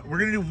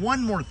gonna do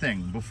one more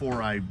thing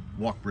before I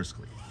walk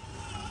briskly.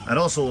 I'd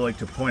also like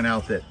to point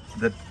out that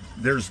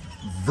there's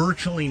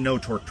virtually no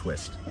torque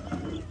twist.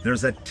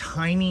 There's a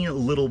tiny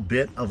little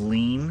bit of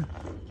lean.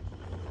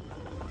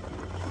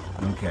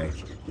 Okay.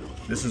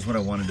 This is what I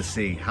wanted to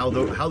see, how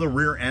the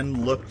rear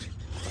end looked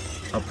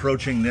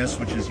approaching this,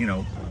 which is, you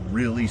know,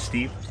 really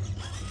steep.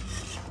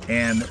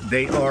 And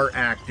they are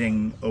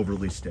acting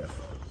overly stiff.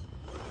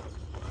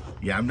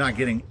 Yeah, I'm not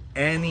getting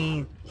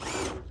any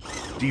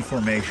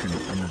deformation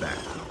in the back.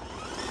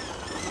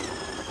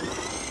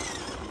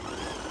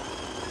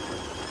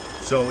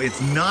 So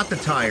it's not the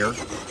tire.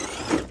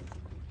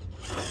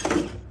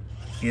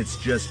 It's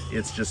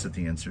just that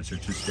the inserts are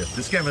too stiff.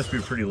 This guy must be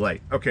pretty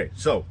light. Okay,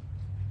 so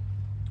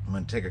I'm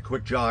gonna take a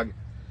quick jog.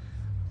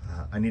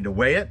 I need to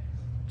weigh it,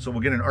 so we'll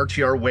get an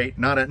RTR weight,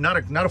 not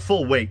a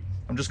full weight.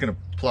 I'm just gonna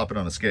plop it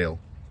on a scale.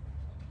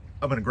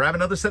 I'm gonna grab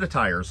another set of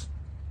tires,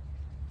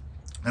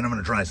 and I'm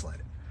gonna dry slide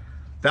it.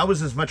 That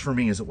was as much for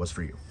me as it was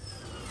for you.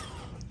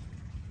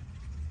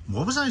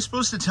 What was I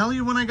supposed to tell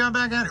you when I got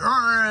back at it?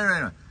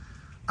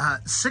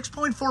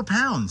 6.4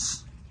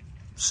 pounds.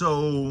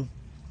 So,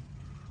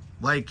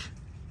 like,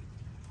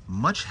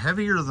 much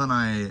heavier than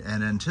I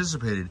had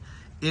anticipated.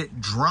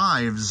 It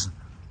drives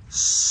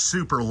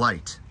super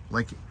light.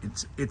 Like,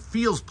 it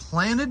feels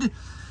planted,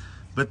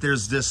 but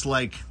there's this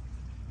like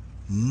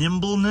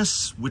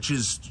nimbleness, which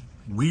is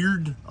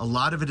weird. A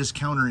lot of it is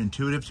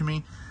counterintuitive to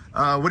me.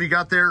 What do you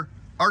got there?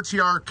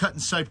 RTR cut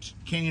and siped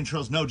canyon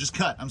trails. No, just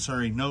cut. I'm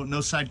sorry. No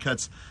side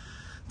cuts.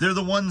 They're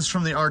the ones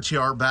from the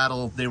RTR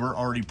battle. They were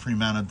already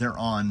pre-mounted. They're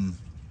on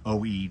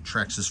OE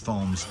Trex's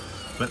foams.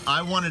 But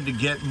I wanted to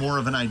get more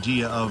of an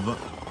idea of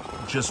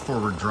just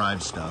forward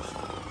drive stuff.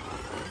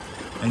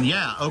 And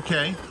yeah,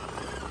 okay.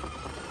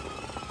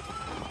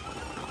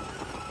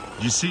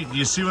 Do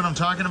you see what I'm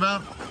talking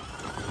about?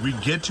 We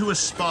get to a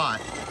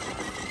spot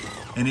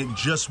and it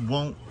just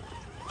won't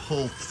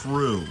pull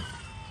through.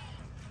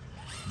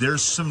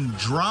 There's some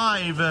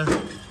drive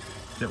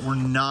that we're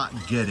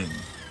not getting.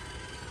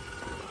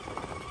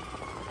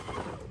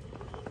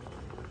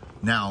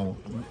 Now,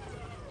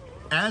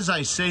 as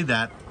I say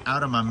that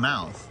out of my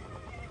mouth,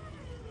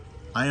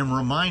 I am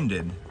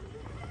reminded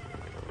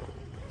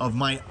of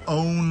my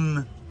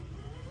own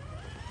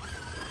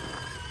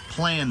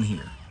plan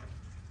here.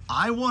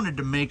 I wanted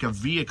to make a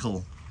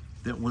vehicle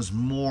that was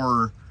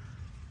more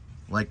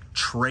like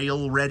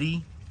trail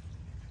ready,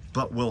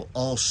 but will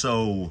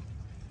also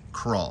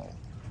crawl.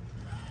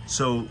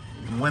 So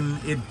when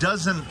it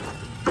doesn't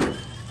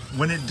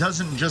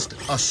just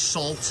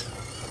assault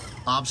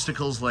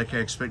obstacles like I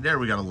expect. There,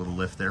 we got a little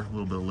lift there, a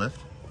little bit of lift.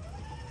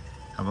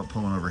 How about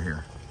pulling over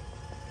here?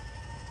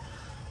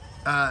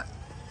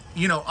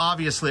 You know,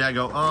 obviously I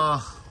go,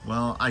 oh,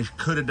 well, I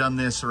could have done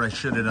this or I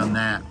should have done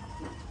that.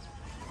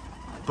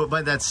 But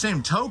by that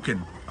same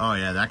token, oh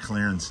yeah, that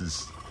clearance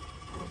is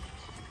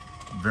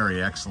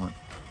very excellent.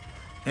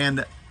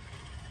 And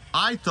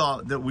I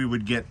thought that we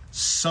would get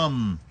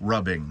some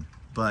rubbing,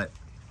 but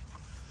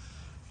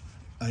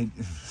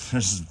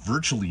there's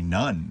virtually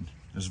none.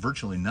 There's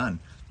virtually none.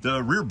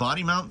 The rear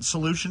body mount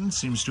solution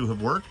seems to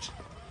have worked.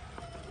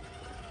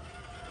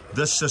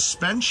 The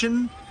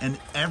suspension and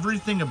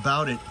everything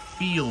about it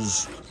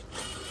feels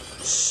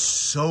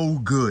so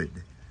good.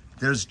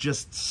 There's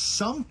just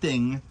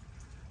something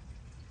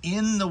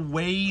in the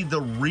way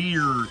the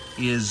rear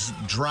is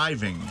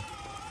driving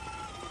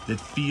that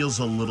feels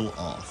a little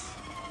off.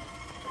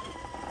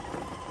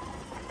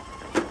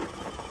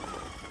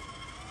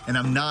 And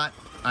I'm not,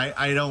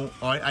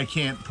 I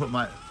can't put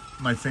my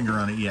finger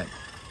on it yet.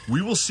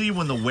 We will see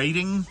when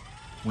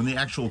the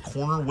actual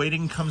corner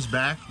weighting comes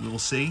back, we will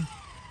see.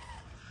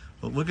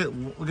 But look at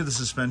the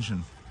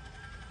suspension.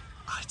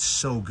 Oh, it's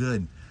so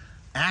good.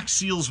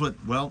 Axials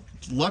well,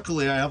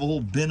 luckily I have a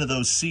whole bin of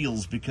those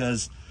seals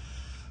because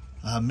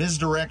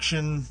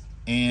Misdirection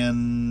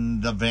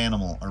and the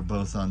Vanimal are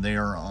both on. They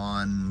are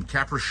on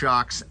Capra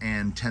shocks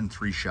and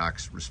 10.3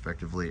 shocks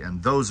respectively,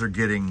 and those are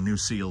getting new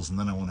seals, and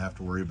then I won't have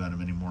to worry about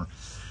them anymore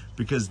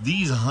because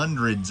these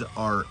hundreds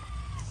are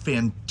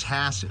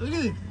fantastic. Look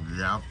at it.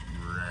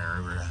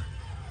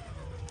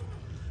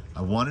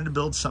 I wanted to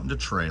build something to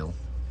trail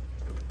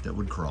that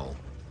would crawl,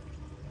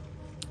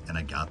 and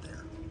I got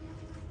there.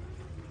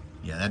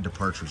 Yeah, that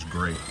departure's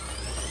great.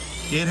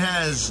 It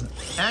has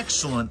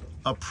excellent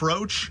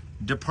approach,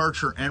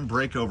 departure, and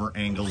breakover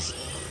angles.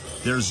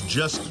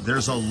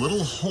 There's a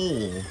little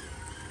hole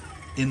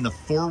in the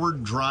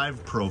forward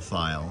drive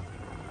profile,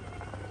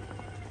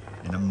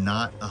 and I'm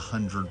not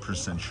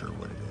 100% sure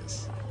what it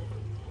is.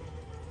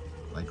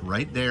 Like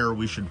right there,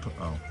 we should put,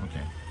 oh,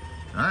 okay.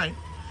 All right.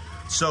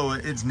 So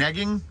it's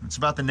negging. It's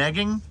about the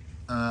negging.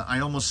 I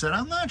almost said,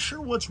 I'm not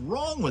sure what's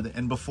wrong with it.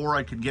 And before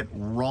I could get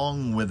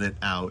wrong with it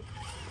out,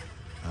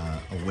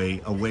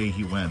 away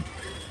he went.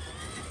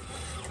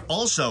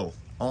 Also,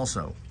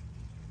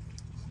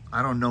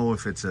 I don't know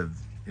if it's a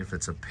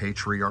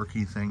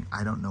patriarchy thing.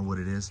 I don't know what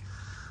it is,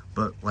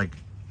 but like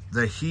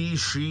the he,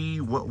 she,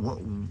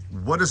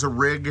 what does a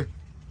rig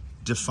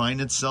define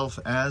itself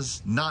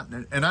as? Not,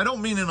 and I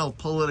don't mean in a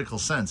political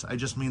sense. I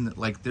just mean that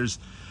like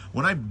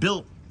when I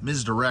built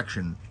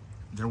Misdirection,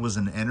 there was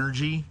an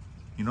energy.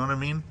 You know what I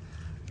mean?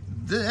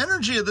 The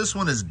energy of this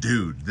one is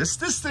dude. This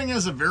thing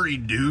has a very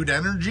dude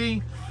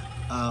energy.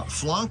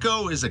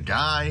 Flanco is a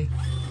guy.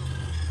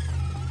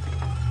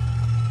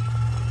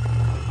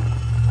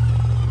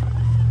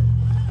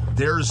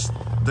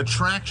 The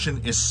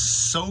traction is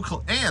so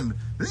cool, and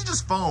this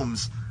just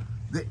foams.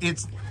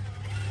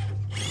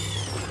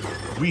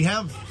 We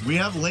have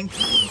link.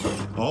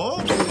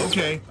 Oh,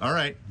 okay, all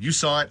right. You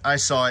saw it. I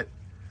saw it.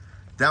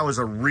 That was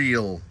a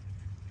real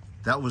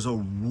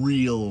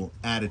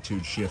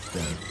attitude shift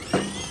there.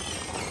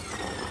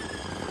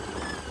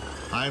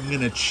 I'm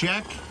gonna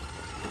check.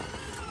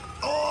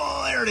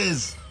 Oh, there it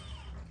is.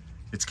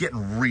 It's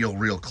getting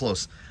real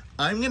close.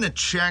 I'm gonna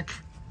check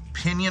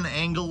pinion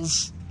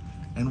angles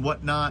and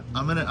whatnot.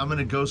 I'm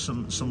gonna go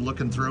some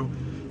looking through.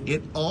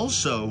 It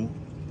also,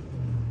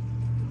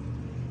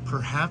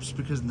 perhaps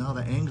because now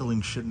the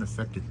angling shouldn't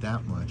affect it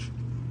that much.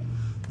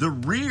 The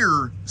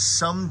rear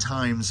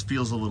sometimes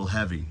feels a little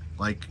heavy,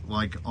 like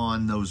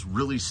on those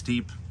really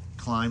steep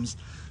climbs,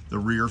 the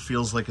rear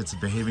feels like it's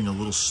behaving a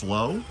little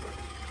slow.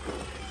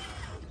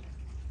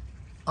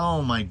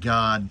 Oh my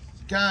God.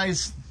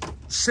 Guys,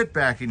 sit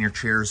back in your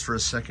chairs for a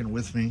second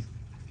with me.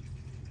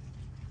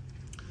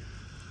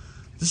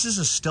 This is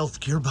a stealth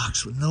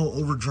gearbox with no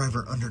overdrive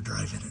or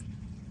underdrive in it.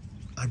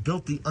 I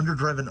built the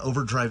underdrive and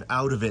overdrive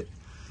out of it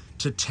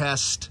to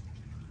test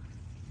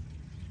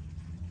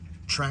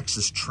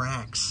Traxxas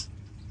tracks.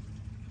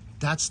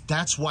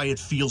 That's why it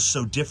feels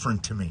so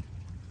different to me.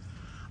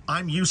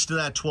 I'm used to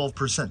that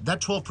 12%. That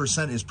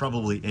 12% is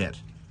probably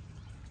it.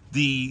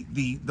 The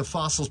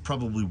fossils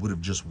probably would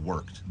have just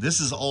worked. This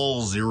is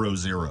all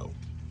 0.0.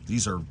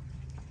 These are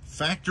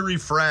factory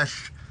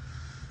fresh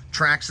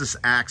Traxxas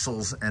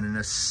axles and an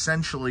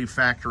essentially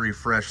factory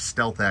fresh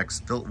Stealth X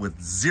built with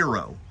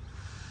 0.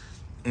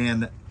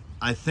 And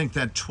I think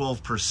that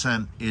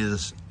 12%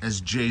 is,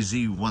 as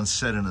Jay-Z once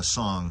said in a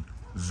song,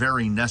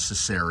 very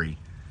necessary.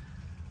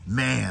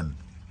 Man.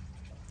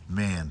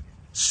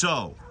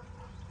 So,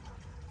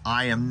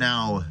 I am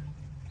now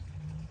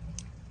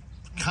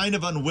kind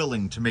of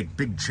unwilling to make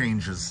big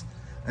changes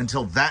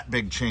until that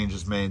big change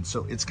is made.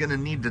 So it's going to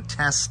need to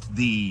test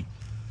the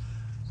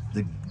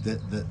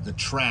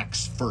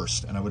tracks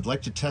first. And I would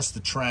like to test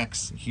the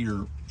tracks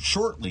here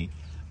shortly.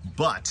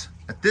 But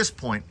at this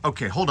point,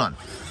 okay, hold on.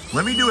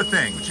 Let me do a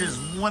thing, which is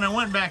when I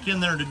went back in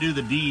there to do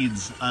the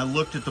deeds, I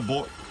looked at the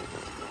board.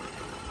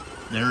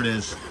 There it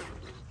is.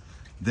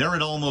 There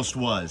it almost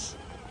was.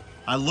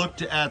 I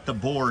looked at the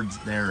boards.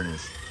 There it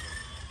is.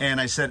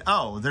 And I said,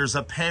 oh, there's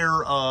a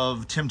pair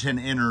of Tim 10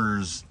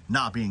 inners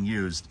not being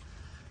used.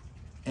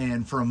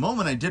 And for a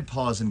moment, I did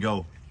pause and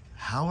go,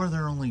 how are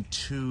there only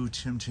 2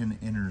 Tim 10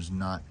 inners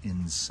not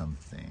in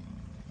something?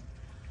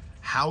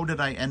 How did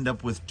I end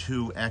up with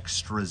 2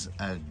 extras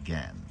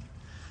again?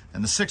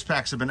 And the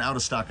 6-packs have been out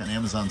of stock on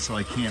Amazon, so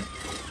I can't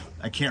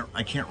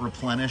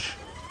replenish.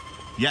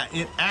 Yeah,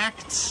 it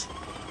acts.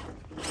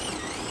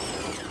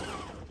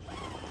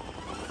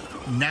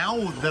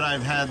 Now that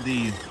I've had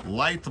the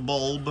light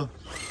bulb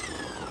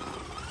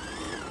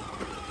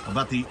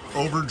about the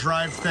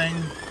overdrive thing,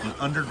 the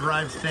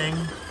underdrive thing,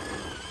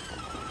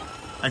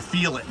 I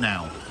feel it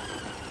now.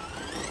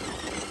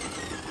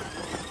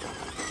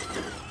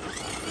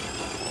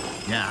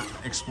 Yeah,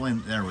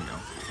 explain, there we go.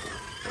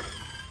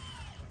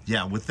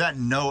 Yeah, with that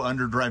no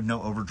underdrive,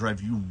 no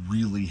overdrive, you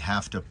really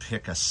have to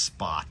pick a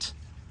spot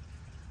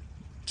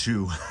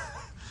to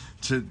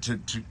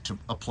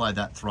apply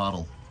that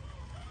throttle.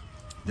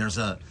 There's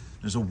a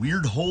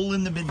weird hole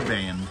in the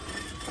midband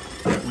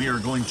that we are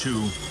going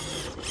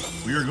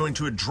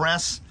to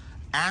address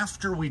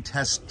after we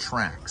test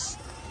tracks.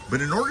 But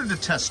in order to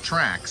test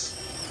tracks,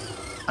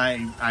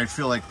 I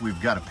feel like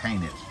we've got to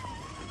paint it.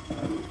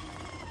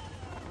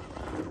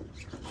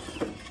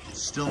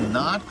 Still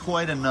not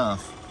quite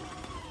enough.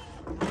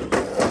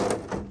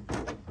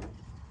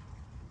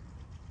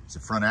 Is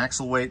it front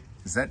axle weight?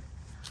 Is that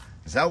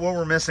what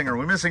we're missing? Are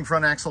we missing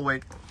front axle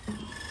weight?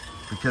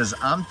 Because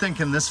I'm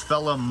thinking this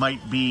fella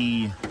might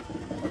be...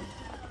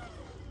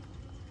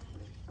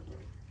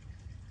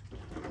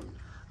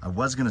 I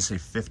was gonna say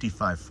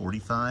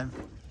 55-45.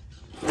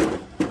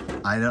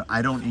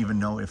 I don't even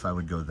know if I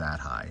would go that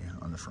high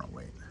on the front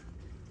weight.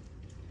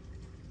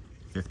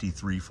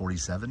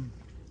 53-47.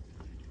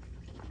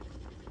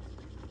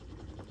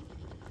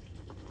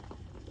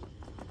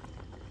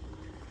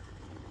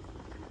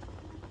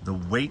 The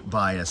weight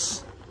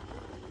bias.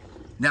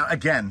 Now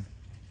again,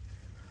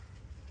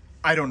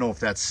 I don't know if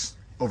that's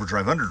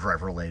overdrive,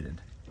 underdrive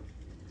related.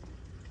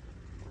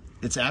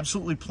 It's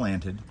absolutely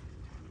planted.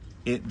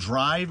 It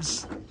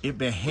drives, it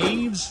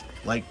behaves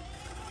like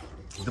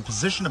the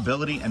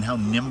positionability and how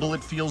nimble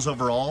it feels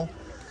overall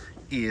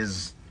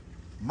is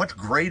much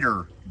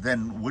greater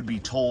than would be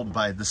told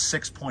by the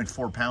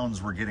 6.4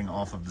 pounds we're getting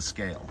off of the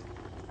scale.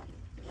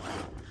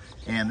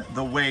 And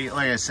the way,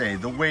 like I say,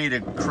 the way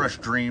to crush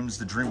dreams,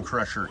 the dream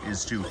crusher,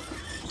 is to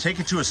take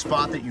it to a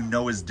spot that you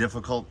know is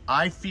difficult.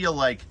 I feel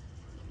like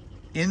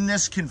in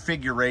this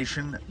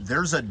configuration,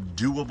 there's a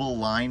doable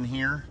line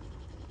here,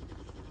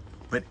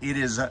 but it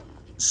is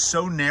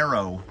so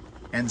narrow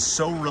and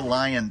so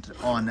reliant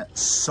on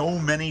so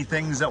many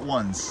things at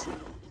once.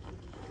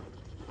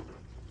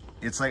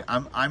 It's like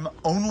I'm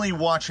only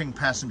watching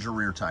passenger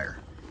rear tire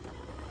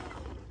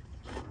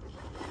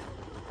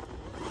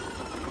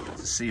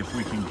to see if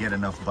we can get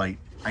enough bite.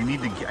 I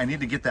need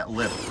to get that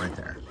lip right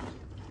there.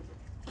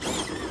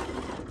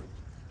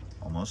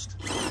 Almost.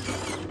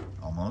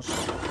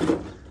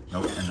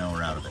 Nope, and now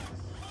we're out of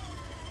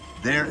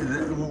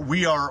it.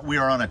 We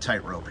are on a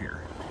tightrope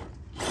here.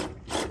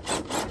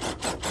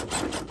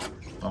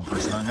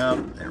 Bumper's hung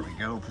up. There we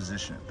go.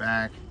 Position it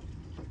back.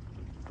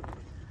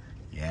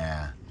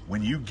 Yeah.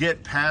 When you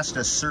get past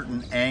a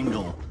certain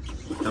angle,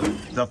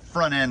 the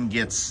front end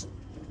gets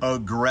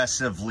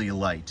aggressively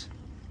light.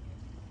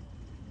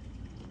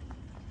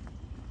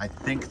 I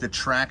think the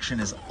traction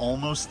is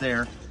almost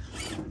there.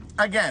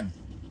 Again,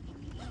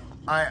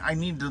 I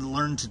need to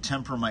learn to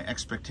temper my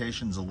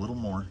expectations a little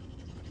more.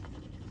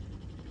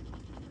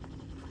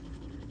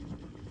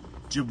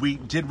 Did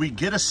we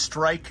get a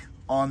strike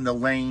on the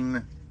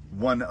lane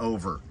 1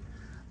 over?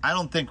 I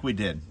don't think we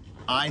did.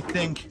 I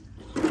think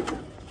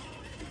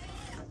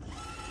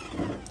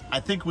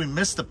we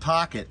missed the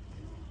pocket.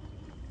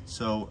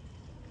 So,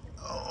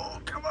 oh,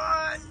 come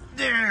on.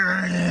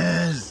 There it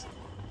is.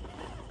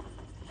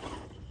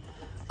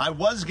 I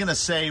was gonna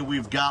say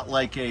we've got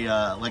like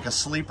a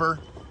sleeper.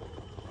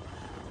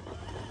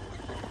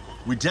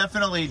 We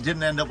definitely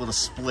didn't end up with a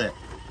split.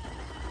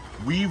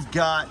 We've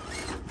got,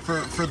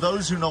 for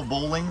those who know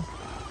bowling,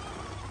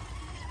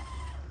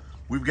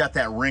 we've got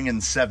that ring and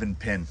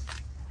 7-pin.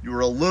 You were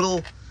a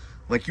little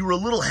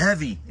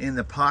heavy in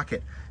the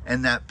pocket,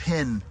 and that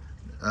pin,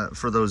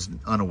 for those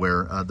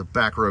unaware, the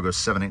back row goes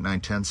 7, 8,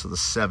 9, 10, so the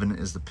 7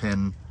 is the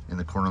pin in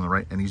the corner on the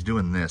right, and he's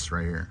doing this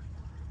right here.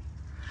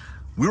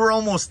 We were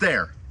almost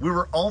there.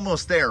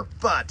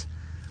 But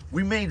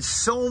we made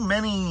so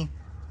many,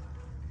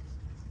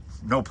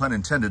 no pun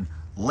intended,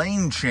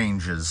 lane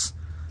changes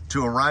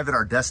to arrive at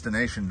our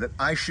destination that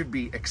I should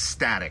be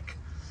ecstatic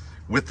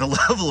with the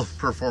level of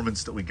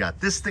performance that we got.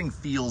 This thing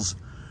feels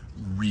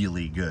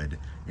really good.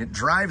 It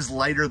drives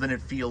lighter than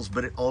it feels,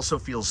 but it also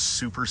feels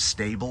super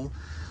stable.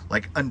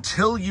 Like,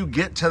 until you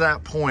get to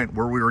that point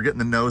where we were getting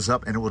the nose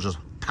up and it will just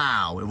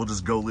pow, it will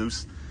just go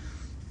loose.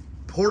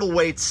 Portal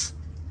weights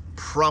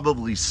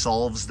probably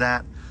solves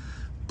that,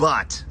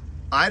 but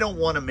I don't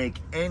want to make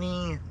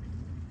any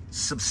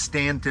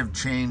substantive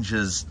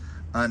changes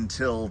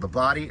until the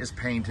body is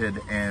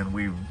painted and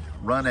we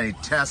run a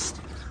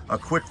test, a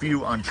quick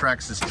view on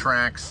Traxxas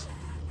tracks.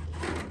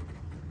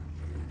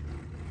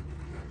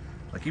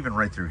 Like even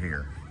right through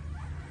here.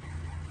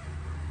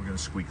 We're gonna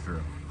squeak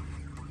through.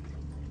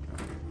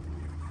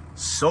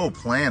 So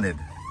planted.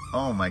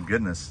 Oh my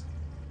goodness.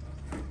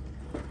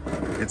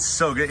 It's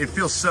so good. It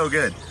feels so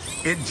good.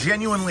 It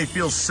genuinely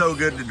feels so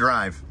good to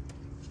drive.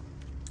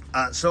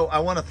 So I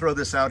want to throw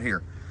this out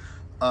here.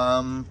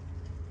 Erwin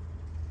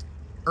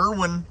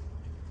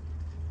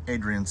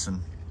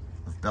Adrianson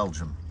of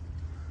Belgium,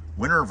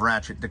 winner of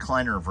Ratchet,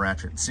 decliner of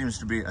Ratchet, seems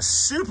to be a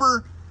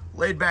super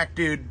laid-back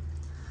dude.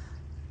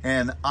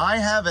 And I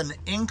have an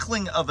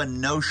inkling of a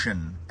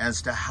notion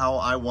as to how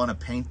I want to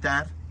paint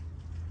that.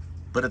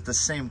 But at the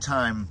same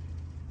time,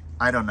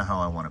 I don't know how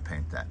I want to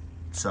paint that.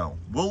 So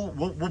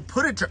we'll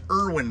put it to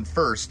Erwin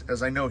first,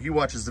 as I know he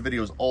watches the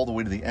videos all the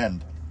way to the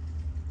end.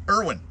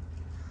 Erwin,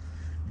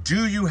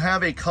 do you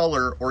have a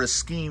color or a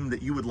scheme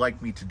that you would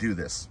like me to do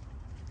this?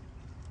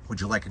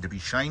 Would you like it to be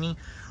shiny,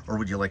 or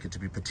would you like it to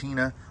be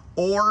patina?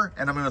 Or,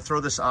 and I'm going to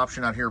throw this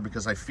option out here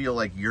because I feel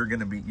like you're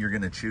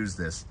going to choose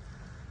this.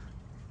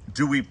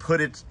 Do we put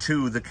it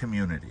to the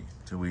community?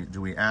 Do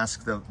we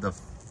ask the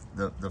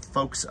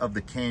folks of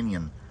the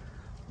canyon,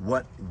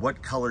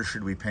 what color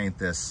should we paint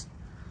this?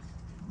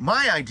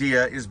 My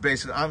idea is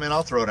basically, I mean,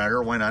 I'll throw it out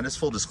here, why not? It's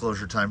full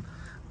disclosure time.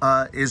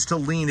 Is to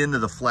lean into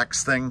the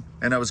flex thing,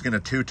 and I was going to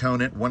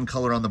two-tone it, one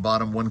color on the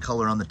bottom, one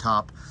color on the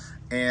top.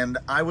 And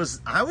I was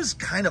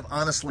kind of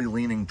honestly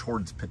leaning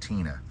towards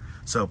patina,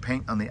 so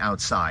paint on the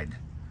outside,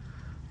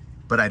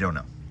 but I don't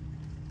know.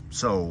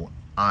 So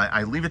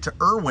I leave it to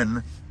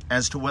Erwin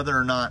as to whether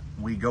or not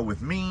we go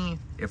with me,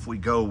 if we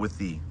go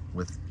with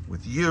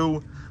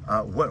you.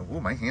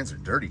 My hands are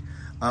dirty.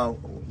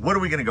 What are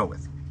we going to go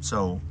with?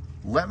 So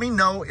let me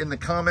know in the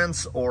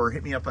comments, or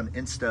hit me up on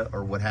Insta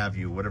or what have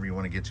you, whatever you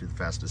want to get to the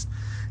fastest.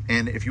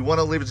 And if you want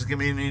to leave it to the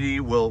community,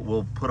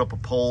 we'll put up a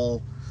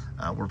poll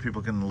where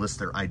people can list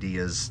their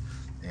ideas,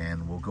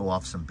 and we'll go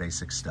off some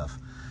basic stuff,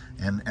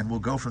 and we'll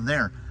go from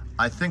there.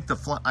 I think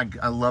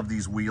I love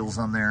these wheels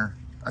on there.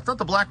 I thought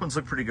the black ones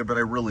looked pretty good, but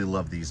I really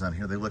love these on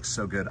here. They look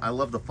so good. I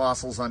love the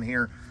fossils on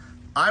here.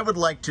 I would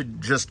like to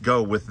just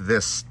go with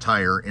this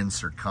tire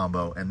insert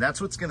combo, and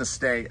that's what's going to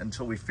stay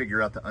until we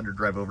figure out the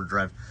underdrive,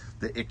 overdrive,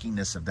 the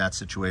ickiness of that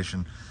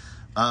situation.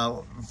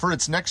 For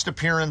its next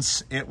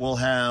appearance, it will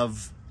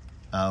have,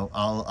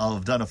 I'll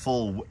have done a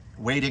full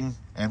weighting,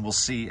 and we'll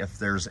see if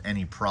there's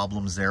any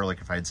problems there,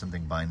 like if I had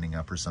something binding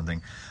up or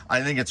something.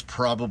 I think it's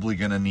probably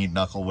going to need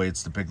knuckle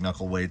weights, the big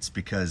knuckle weights,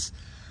 because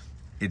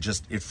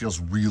it feels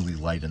really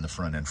light in the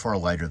front end, far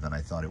lighter than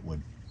I thought it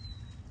would.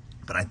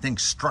 But I think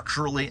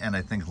structurally, and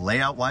I think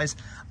layout-wise,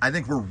 I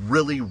think we're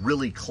really,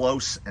 really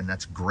close, and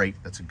that's great.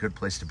 That's a good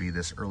place to be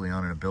this early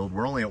on in a build.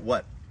 We're only at,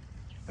 what,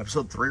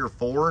 episode 3 or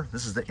 4?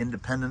 This is the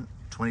independent.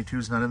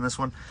 22's not in this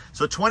one.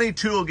 So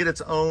 22 will get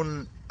its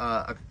own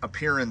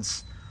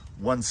appearance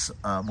once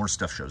more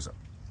stuff shows up.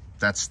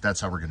 That's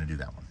how we're going to do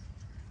that one.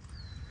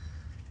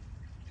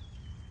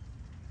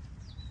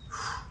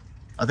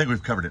 I think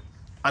we've covered it.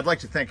 I'd like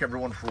to thank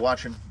everyone for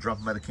watching,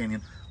 dropping by the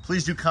canyon.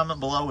 Please do comment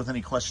below with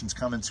any questions,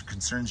 comments, or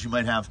concerns you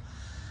might have.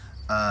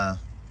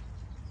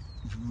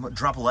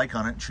 Drop a like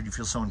on it, should you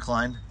feel so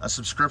inclined. A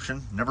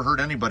subscription, never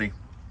hurt anybody.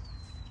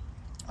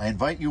 I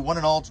invite you, one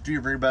and all, to do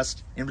your very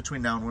best in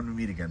between now and when we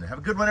meet again. Have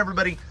a good one,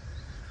 everybody.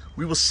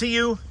 We will see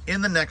you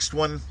in the next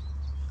one.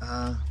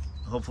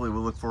 Hopefully,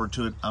 we'll look forward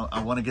to it.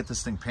 I want to get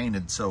this thing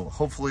painted, so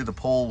hopefully the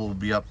poll will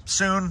be up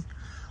soon,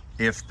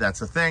 if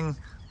that's a thing.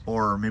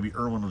 Or maybe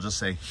Erwin will just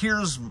say,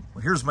 here's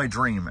my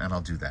dream, and I'll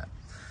do that.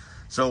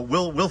 So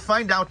we'll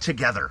find out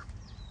together.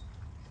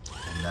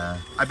 And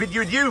I bid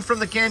you adieu from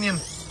the canyon.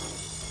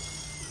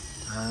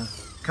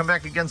 Come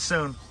back again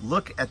soon.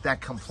 Look at that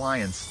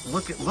compliance.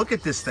 Look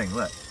at this thing.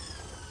 Look.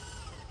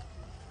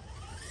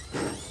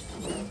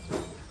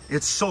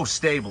 It's so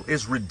stable.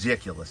 It's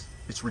ridiculous.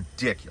 It's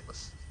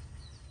ridiculous.